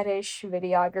slash fetish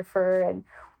videographer, and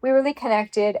we really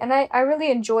connected, and I really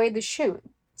enjoyed the shoot.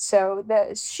 So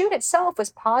the shoot itself was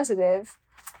positive,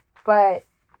 but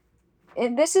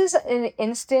this is an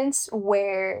instance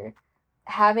where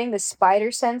having the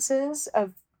spider senses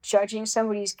of judging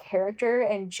somebody's character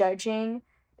and judging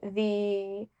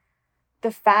the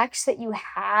the facts that you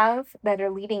have that are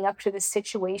leading up to the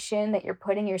situation that you're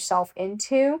putting yourself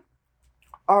into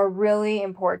are really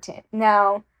important.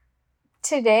 Now,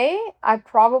 today, I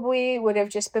probably would have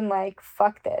just been like,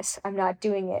 fuck this, I'm not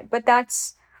doing it. But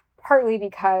that's partly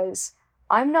because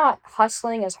I'm not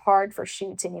hustling as hard for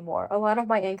shoots anymore. A lot of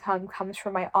my income comes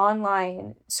from my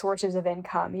online sources of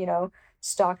income,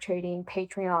 stock trading,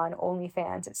 Patreon,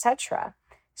 OnlyFans, etc.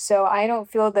 So I don't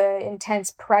feel the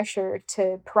intense pressure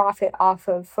to profit off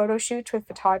of photo shoots with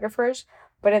photographers.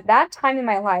 But at that time in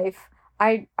my life,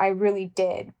 I really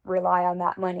did rely on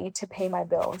that money to pay my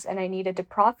bills, and I needed to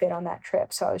profit on that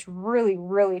trip. So I was really,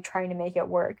 really trying to make it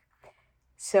work.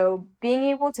 So being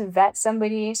able to vet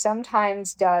somebody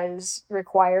sometimes does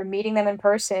require meeting them in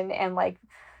person and like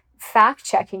fact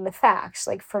checking the facts.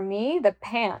 Like for me, the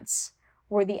pants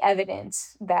were the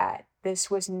evidence that this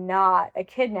was not a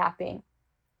kidnapping.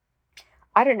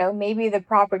 I don't know, maybe the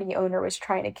property owner was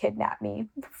trying to kidnap me,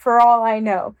 for all I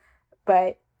know.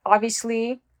 But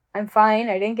obviously, I'm fine.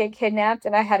 I didn't get kidnapped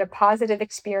and I had a positive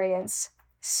experience.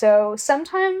 So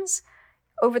sometimes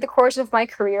over the course of my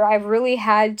career, I've really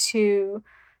had to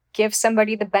give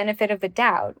somebody the benefit of the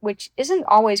doubt, which isn't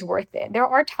always worth it. There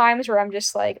are times where I'm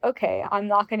just like, okay, I'm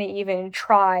not going to even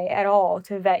try at all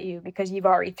to vet you because you've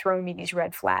already thrown me these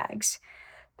red flags.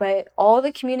 But all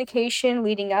the communication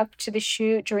leading up to the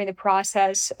shoot during the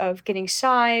process of getting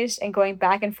sized and going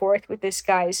back and forth with this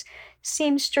guy's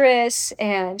seamstress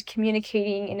and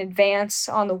communicating in advance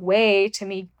on the way to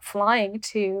me flying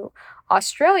to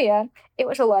Australia, it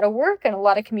was a lot of work and a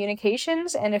lot of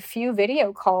communications and a few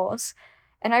video calls.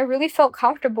 And I really felt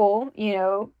comfortable,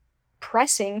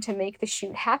 pressing to make the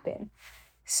shoot happen.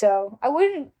 So I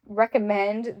wouldn't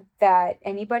recommend that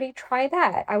anybody try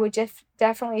that. I would just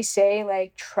definitely say,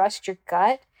 like, trust your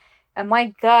gut. And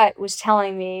my gut was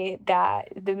telling me that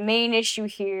the main issue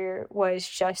here was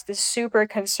just the super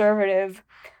conservative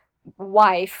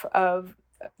wife of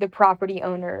the property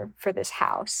owner for this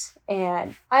house.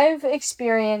 And I've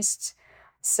experienced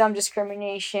some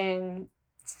discrimination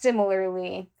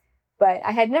similarly, but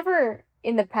I had never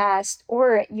in the past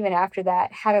or even after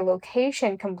that had a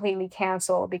location completely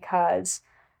cancel because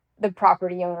the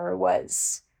property owner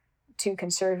was too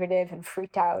conservative and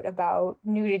freaked out about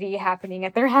nudity happening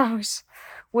at their house.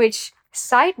 Which,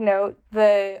 side note,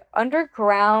 the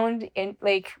underground in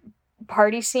like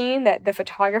party scene that the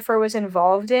photographer was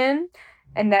involved in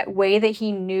and that way that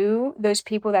he knew those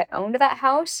people that owned that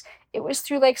house, it was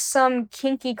through like some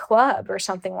kinky club or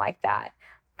something like that.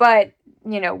 But,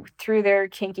 through their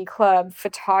kinky club,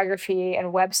 photography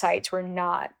and websites were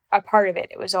not a part of it.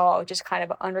 It was all just kind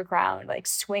of underground, like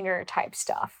swinger type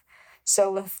stuff.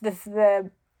 So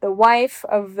the wife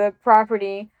of the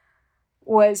property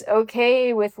was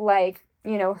okay with like,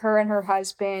 her and her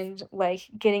husband like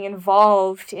getting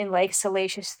involved in like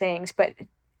salacious things, but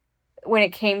when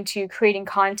it came to creating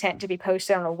content to be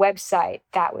posted on a website,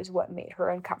 that was what made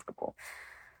her uncomfortable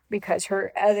because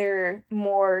her other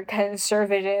more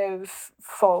conservative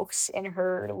folks in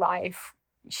her life,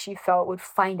 she felt would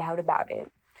find out about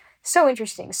it. So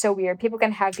interesting, so weird. People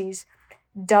can have these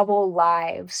double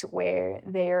lives where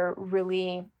they're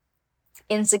really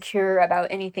insecure about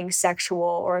anything sexual,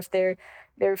 or if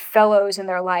their fellows in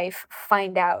their life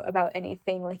find out about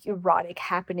anything like erotic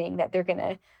happening, that they're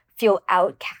gonna feel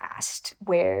outcast,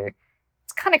 where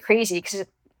it's kind of crazy because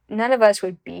none of us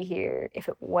would be here if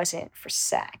it wasn't for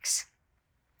sex.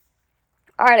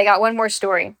 All right, I got one more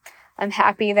story. I'm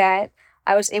happy that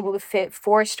I was able to fit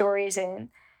 4 stories in.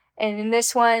 And in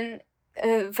this one,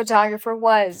 the photographer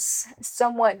was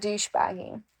somewhat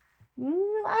douchebaggy.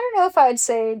 I don't know if I would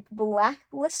say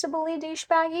blacklistably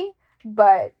douchebaggy,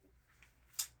 but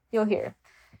you'll hear.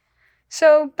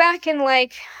 So back in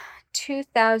like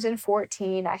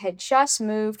 2014, I had just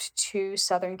moved to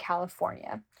Southern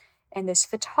California. And this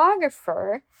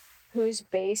photographer who's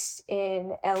based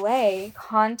in LA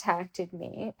contacted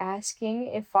me asking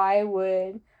if I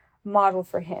would model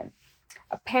for him.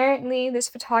 Apparently, this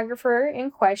photographer in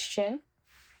question,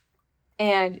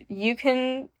 and you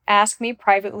can ask me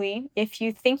privately if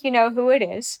you think you know who it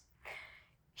is,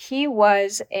 he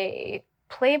was a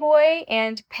Playboy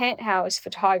and Penthouse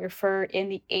photographer in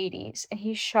the 80s, and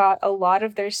he shot a lot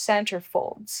of their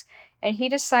centerfolds. And he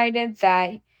decided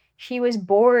that he was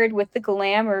bored with the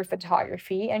glamour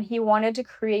photography and he wanted to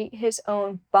create his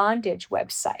own bondage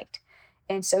website.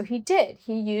 And so he did.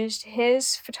 He used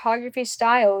his photography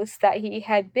styles that he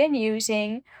had been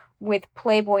using with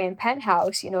Playboy and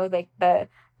Penthouse, like the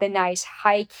nice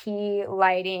high key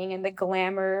lighting and the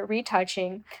glamour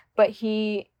retouching, but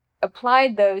he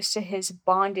applied those to his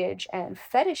bondage and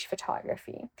fetish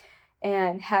photography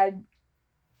and had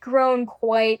grown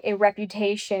quite a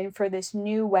reputation for this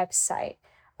new website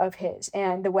of his.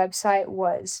 And the website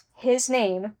was his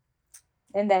name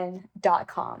and then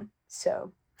 .com.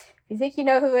 So if you think you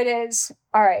know who it is,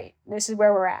 all right, this is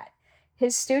where we're at.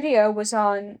 His studio was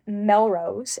on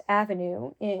Melrose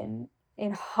Avenue in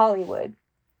Hollywood.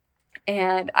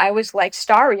 And I was like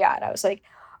starry-eyed. I was like,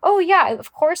 oh yeah,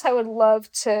 of course I would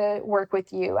love to work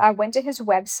with you. I went to his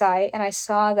website and I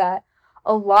saw that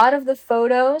a lot of the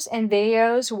photos and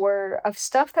videos were of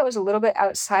stuff that was a little bit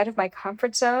outside of my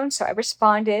comfort zone. So I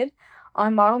responded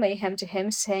on Model Mayhem to him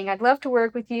saying, I'd love to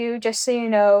work with you. Just so you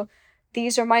know,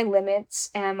 these are my limits.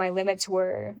 And my limits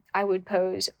were I would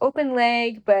pose open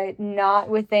leg, but not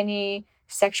with any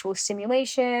sexual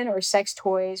stimulation or sex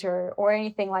toys or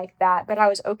anything like that. But I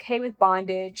was okay with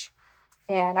bondage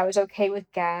and I was okay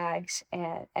with gags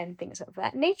and things of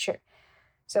that nature.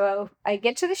 So I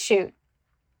get to the shoot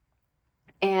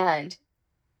and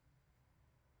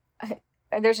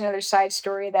there's another side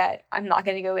story that I'm not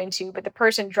going to go into, but the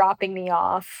person dropping me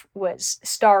off was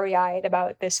starry-eyed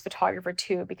about this photographer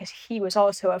too, because he was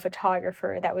also a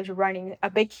photographer that was running a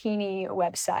bikini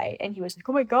website. And he was like,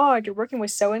 oh my God, you're working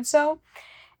with so-and-so?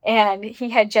 And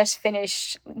he had just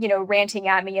finished, ranting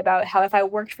at me about how if I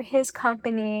worked for his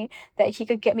company, that he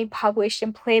could get me published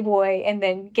in Playboy and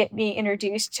then get me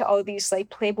introduced to all these like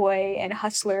Playboy and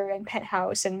Hustler and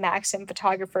Penthouse and Maxim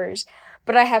photographers.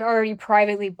 But I had already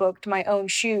privately booked my own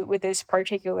shoot with this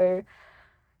particular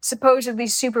supposedly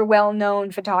super well-known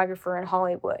photographer in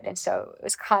Hollywood. And so it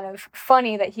was kind of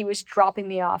funny that he was dropping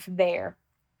me off there.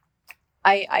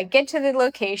 I get to the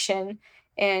location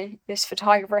and this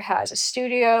photographer has a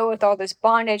studio with all this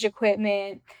bondage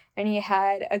equipment, and he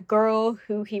had a girl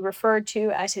who he referred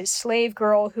to as his slave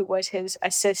girl, who was his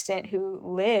assistant, who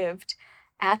lived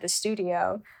at the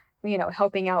studio,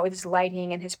 helping out with his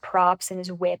lighting and his props and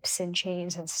his whips and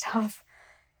chains and stuff.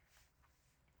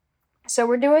 So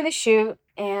we're doing the shoot,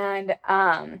 and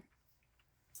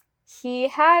he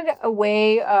had a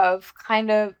way of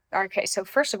okay, so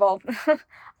first of all,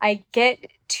 I get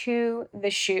to the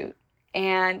shoot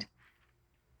and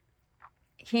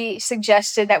he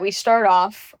suggested that we start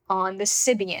off on the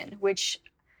Sibian, which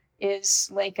is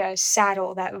like a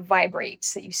saddle that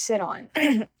vibrates that you sit on.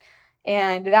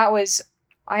 And that was,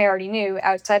 I already knew,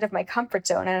 outside of my comfort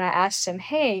zone. And I asked him,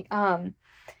 hey,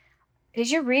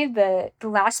 did you read the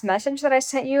last message that I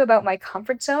sent you about my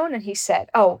comfort zone? And he said,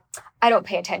 oh, I don't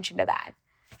pay attention to that.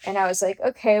 And I was like,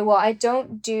 okay, well, I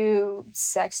don't do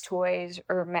sex toys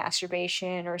or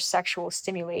masturbation or sexual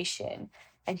stimulation.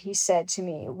 And he said to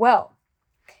me, well,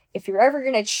 if you're ever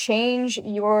going to change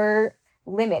your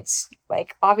limits,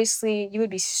 like obviously you would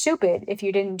be stupid if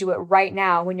you didn't do it right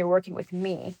now when you're working with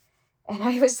me. And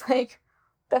I was like,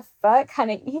 the fuck kind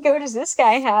of ego does this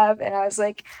guy have? And I was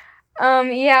like,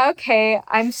 yeah, okay,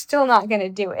 I'm still not going to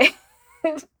do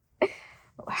it.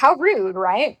 How rude,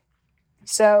 right?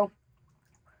 So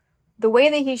the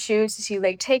way that he shoots is he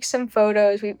like takes some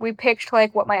photos. We picked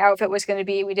like what my outfit was going to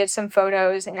be. We did some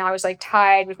photos and I was like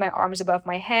tied with my arms above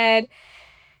my head.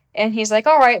 And he's like,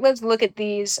 all right, let's look at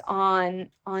these on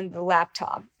the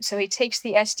laptop. So he takes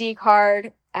the SD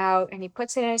card out and he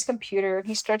puts it in his computer and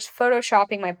he starts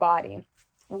photoshopping my body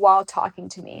while talking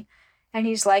to me. And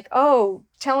he's like, oh,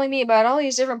 telling me about all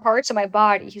these different parts of my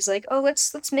body. He's like, oh,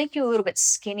 let's make you a little bit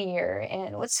skinnier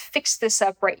and let's fix this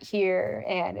up right here.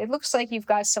 And it looks like you've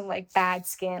got some like bad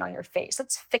skin on your face.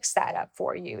 Let's fix that up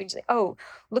for you. And he's like, oh,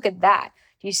 look at that.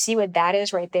 Do you see what that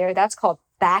is right there? That's called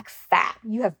back fat.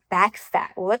 You have back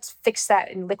fat. Well, let's fix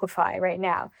that and liquefy right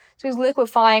now. So he's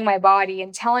liquefying my body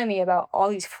and telling me about all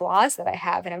these flaws that I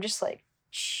have. And I'm just like,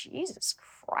 Jesus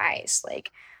Christ.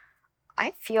 Like,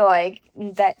 I feel like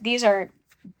that these are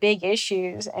big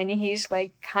issues. And he's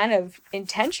like kind of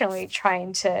intentionally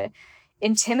trying to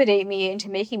intimidate me into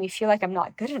making me feel like I'm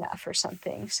not good enough or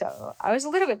something. So I was a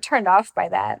little bit turned off by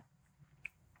that.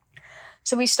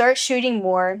 So we start shooting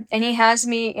more and he has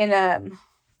me in a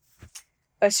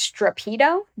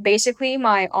strapedo. Basically,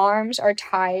 my arms are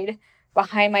tied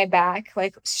behind my back,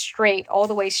 like straight, all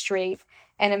the way straight.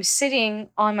 And I'm sitting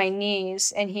on my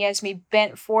knees and he has me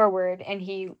bent forward and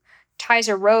he ties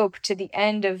a rope to the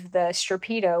end of the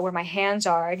strapedo where my hands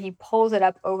are, and he pulls it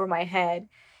up over my head.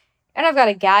 And I've got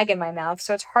a gag in my mouth,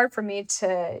 so it's hard for me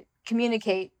to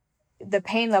communicate the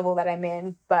pain level that I'm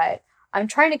in, but I'm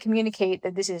trying to communicate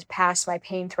that this is past my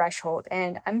pain threshold,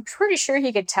 and I'm pretty sure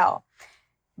he could tell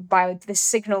by the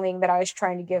signaling that I was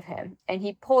trying to give him. And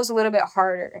he pulls a little bit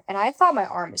harder, and I thought my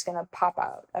arm was gonna pop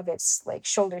out of its like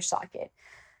shoulder socket.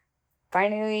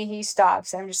 Finally, he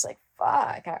stops, and I'm just like,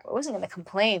 fuck. I wasn't gonna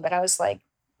complain, but I was like,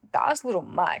 that was a little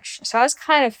much. So I was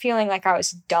kind of feeling like I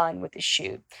was done with the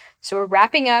shoot. So we're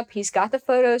wrapping up. He's got the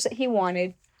photos that he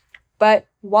wanted. But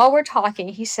while we're talking,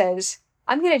 he says,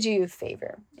 I'm going to do you a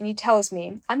favor. And he tells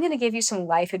me, I'm going to give you some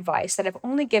life advice that I've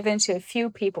only given to a few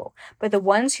people. But the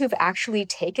ones who've actually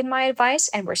taken my advice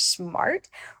and were smart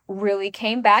really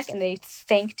came back and they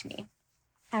thanked me.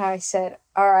 And I said,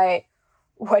 all right,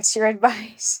 what's your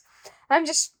advice? I'm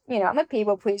just, I'm a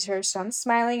people pleaser. So I'm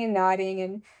smiling and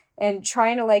nodding and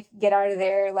trying to like get out of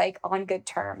there like on good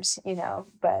terms,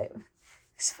 but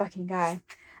this fucking guy.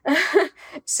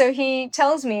 So he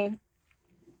tells me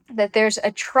that there's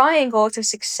a triangle to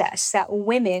success that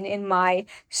women in my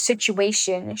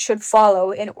situation should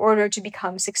follow in order to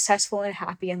become successful and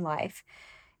happy in life.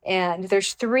 And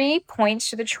there's 3 points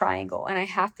to the triangle, and I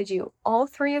have to do all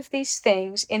 3 of these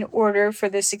things in order for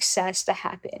the success to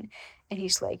happen. And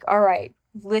he's like, all right,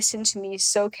 listen to me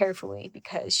so carefully,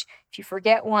 because if you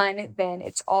forget one, then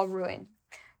it's all ruined.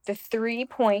 The 3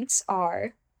 points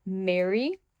are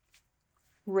marry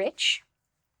rich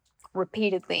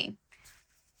repeatedly.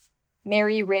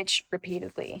 Marry rich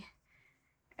repeatedly.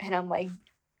 And I'm like,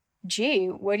 gee,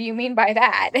 what do you mean by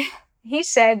that? He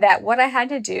said that what I had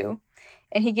to do,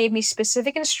 and he gave me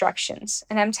specific instructions,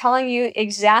 and I'm telling you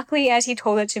exactly as he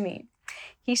told it to me.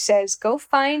 He says, go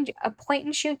find a point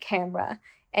and shoot camera.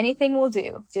 Anything will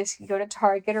do. Just go to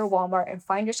Target or Walmart and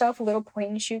find yourself a little point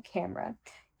and shoot camera.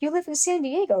 You live in San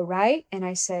Diego, right? And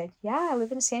I said, yeah, I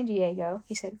live in San Diego.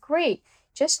 He said, great.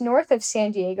 Just north of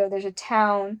San Diego, there's a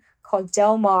town called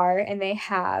Del Mar, and they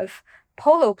have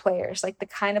polo players, like the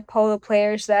kind of polo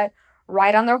players that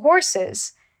ride on their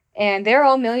horses. And they're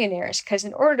all millionaires, because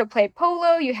in order to play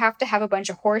polo, you have to have a bunch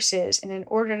of horses. And in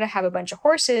order to have a bunch of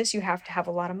horses, you have to have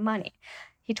a lot of money.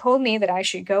 He told me that I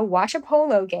should go watch a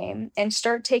polo game and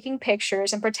start taking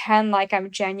pictures and pretend like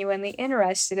I'm genuinely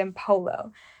interested in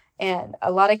polo. And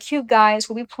a lot of cute guys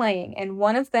will be playing, and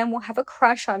one of them will have a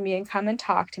crush on me and come and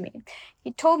talk to me.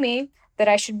 He told me that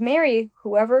I should marry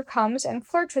whoever comes and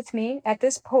flirts with me at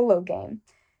this polo game,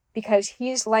 because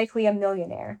he's likely a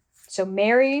millionaire. So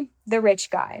marry the rich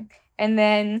guy, and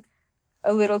then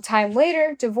a little time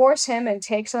later, divorce him and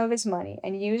take some of his money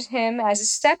and use him as a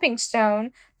stepping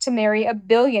stone to marry a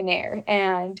billionaire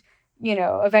and,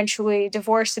 eventually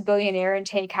divorce the billionaire and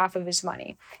take half of his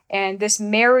money. And this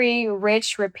marry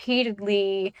rich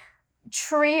repeatedly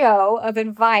trio of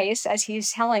advice, as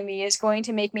he's telling me, is going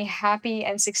to make me happy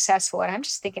and successful. And I'm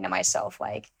just thinking to myself,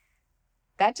 like,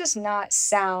 that does not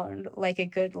sound like a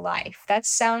good life. That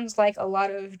sounds like a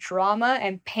lot of drama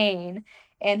and pain.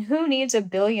 And who needs $1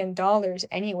 billion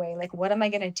anyway? Like, what am I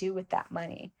going to do with that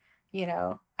money?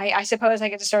 I suppose I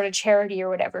get to start a charity or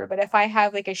whatever. But if I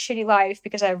have like a shitty life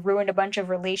because I've ruined a bunch of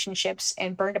relationships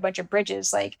and burned a bunch of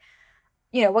bridges, like,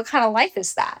 what kind of life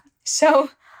is that? So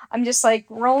I'm just like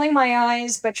rolling my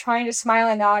eyes, but trying to smile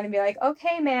and nod and be like,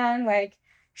 okay, man, like,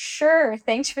 sure,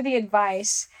 thanks for the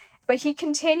advice. But he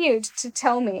continued to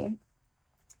tell me,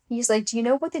 he's like, do you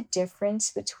know what the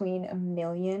difference between 1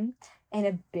 million and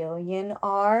 1 billion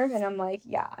are? And I'm like,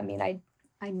 yeah, I mean,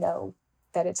 I know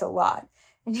that it's a lot.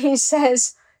 And he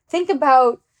says, think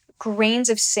about grains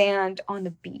of sand on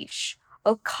the beach.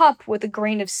 A cup with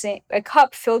a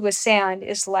cup filled with sand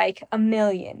is like 1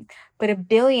 million, but 1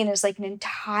 billion is like an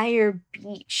entire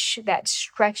beach that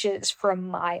stretches for a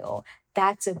mile.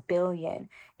 That's 1 billion.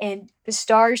 And the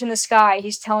stars in the sky,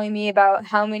 he's telling me about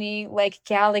how many like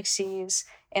galaxies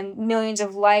and millions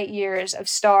of light years of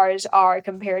stars are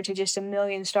compared to just 1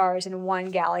 million stars in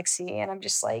one galaxy. And I'm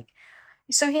just like,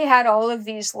 so he had all of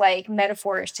these like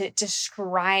metaphors to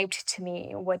describe to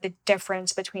me what the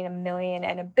difference between 1 million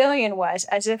and 1 billion was,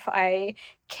 as if I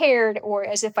cared or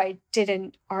as if I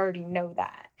didn't already know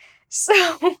that. So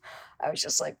I was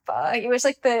just like, fuck. It was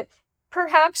like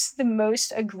perhaps the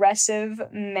most aggressive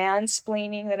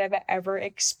mansplaining that I've ever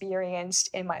experienced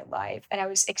in my life. And I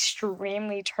was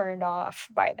extremely turned off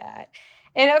by that.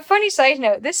 And a funny side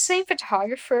note, this same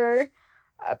photographer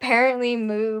apparently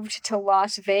moved to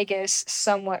Las Vegas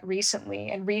somewhat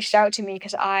recently and reached out to me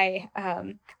because I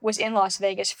was in Las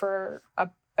Vegas for a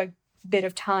bit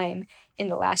of time in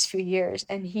the last few years,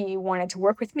 and he wanted to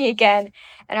work with me again.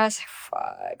 And I was like,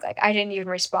 fuck, like I didn't even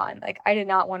respond. Like I did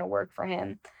not want to work for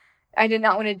him. I did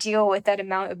not want to deal with that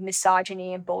amount of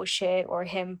misogyny and bullshit, or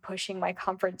him pushing my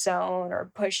comfort zone,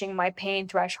 or pushing my pain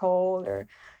threshold, or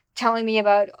telling me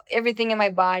about everything in my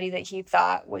body that he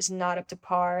thought was not up to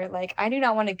par. Like, I do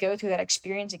not want to go through that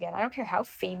experience again. I don't care how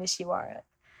famous you are.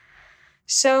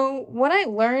 So, what I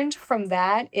learned from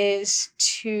that is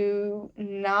to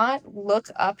not look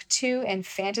up to and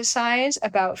fantasize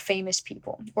about famous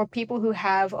people or people who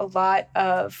have a lot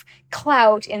of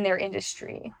clout in their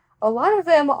industry. A lot of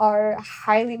them are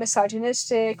highly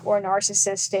misogynistic or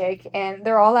narcissistic, and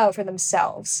they're all out for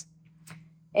themselves.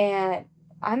 And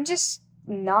I'm just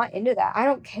not into that. I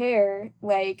don't care,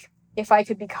 like, if I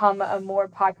could become a more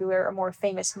popular or more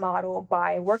famous model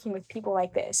by working with people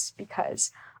like this,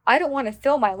 because I don't want to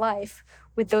fill my life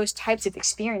with those types of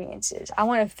experiences. I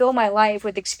want to fill my life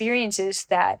with experiences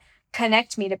that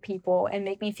connect me to people and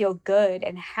make me feel good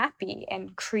and happy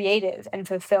and creative and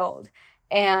fulfilled.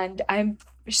 And I'm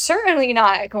certainly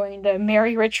not going to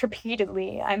marry rich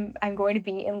repeatedly. I'm going to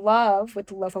be in love with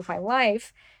the love of my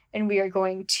life, and we are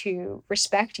going to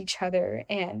respect each other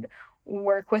and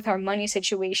work with our money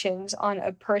situations on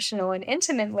a personal and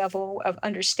intimate level of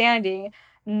understanding,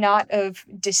 not of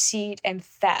deceit and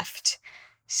theft.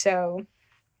 So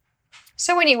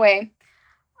anyway,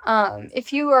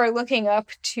 if you are looking up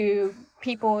to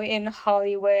people in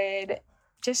Hollywood,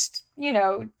 just,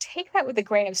 take that with a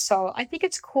grain of salt. I think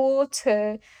it's cool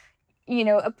to,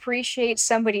 appreciate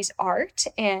somebody's art,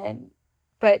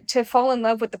 but to fall in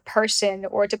love with the person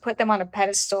or to put them on a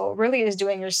pedestal really is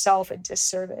doing yourself a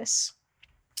disservice.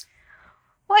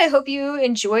 Well, I hope you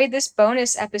enjoyed this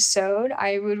bonus episode.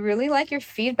 I would really like your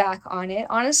feedback on it.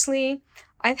 Honestly,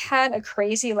 I've had a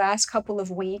crazy last couple of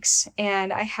weeks,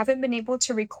 and I haven't been able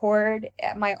to record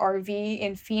at my RV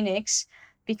in Phoenix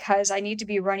because I need to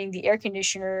be running the air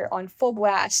conditioner on full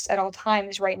blast at all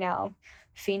times right now.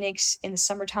 Phoenix in the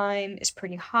summertime is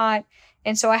pretty hot,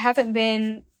 and so I haven't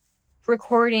been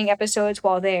recording episodes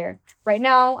while there. Right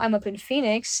now, I'm up in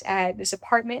Phoenix at this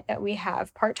apartment that we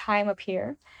have part-time up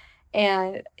here,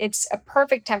 and it's a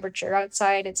perfect temperature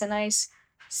outside. It's a nice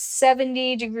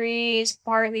 70 degrees,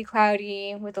 partly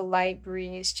cloudy with a light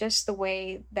breeze, just the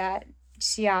way that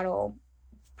Seattle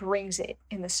brings it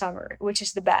in the summer, which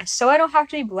is the best. So I don't have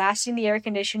to be blasting the air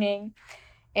conditioning,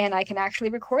 and I can actually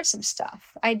record some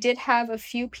stuff. I did have a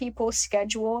few people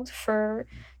scheduled for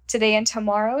today and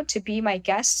tomorrow to be my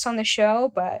guests on the show,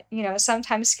 but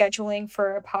sometimes scheduling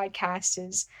for a podcast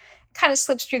is kind of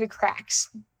slips through the cracks.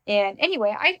 And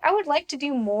anyway, I would like to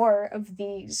do more of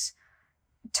these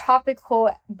topical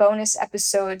bonus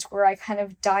episodes where I kind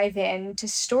of dive into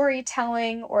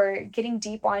storytelling or getting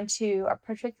deep onto a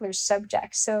particular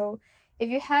subject. So if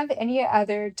you have any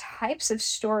other types of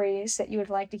stories that you would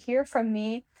like to hear from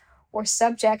me, or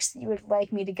subjects that you would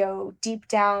like me to go deep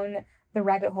down the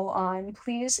rabbit hole on,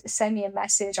 please send me a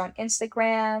message on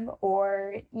Instagram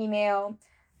or email.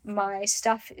 My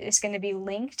stuff is going to be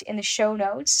linked in the show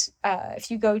notes.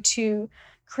 If you go to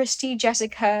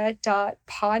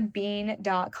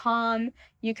christyjessica.podbean.com,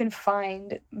 you can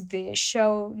find the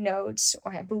show notes,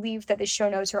 or I believe that the show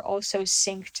notes are also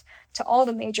synced to all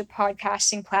the major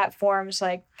podcasting platforms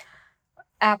like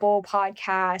Apple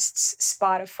Podcasts,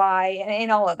 Spotify,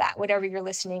 and all of that, whatever you're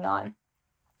listening on.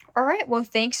 All right, well,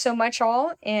 thanks so much,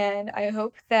 all, and I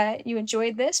hope that you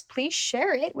enjoyed this. Please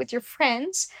share it with your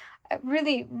friends. It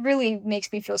really, really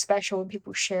makes me feel special when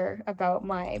people share about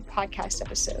my podcast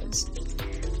episodes.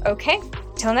 Okay,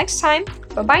 till next time,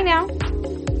 bye-bye now.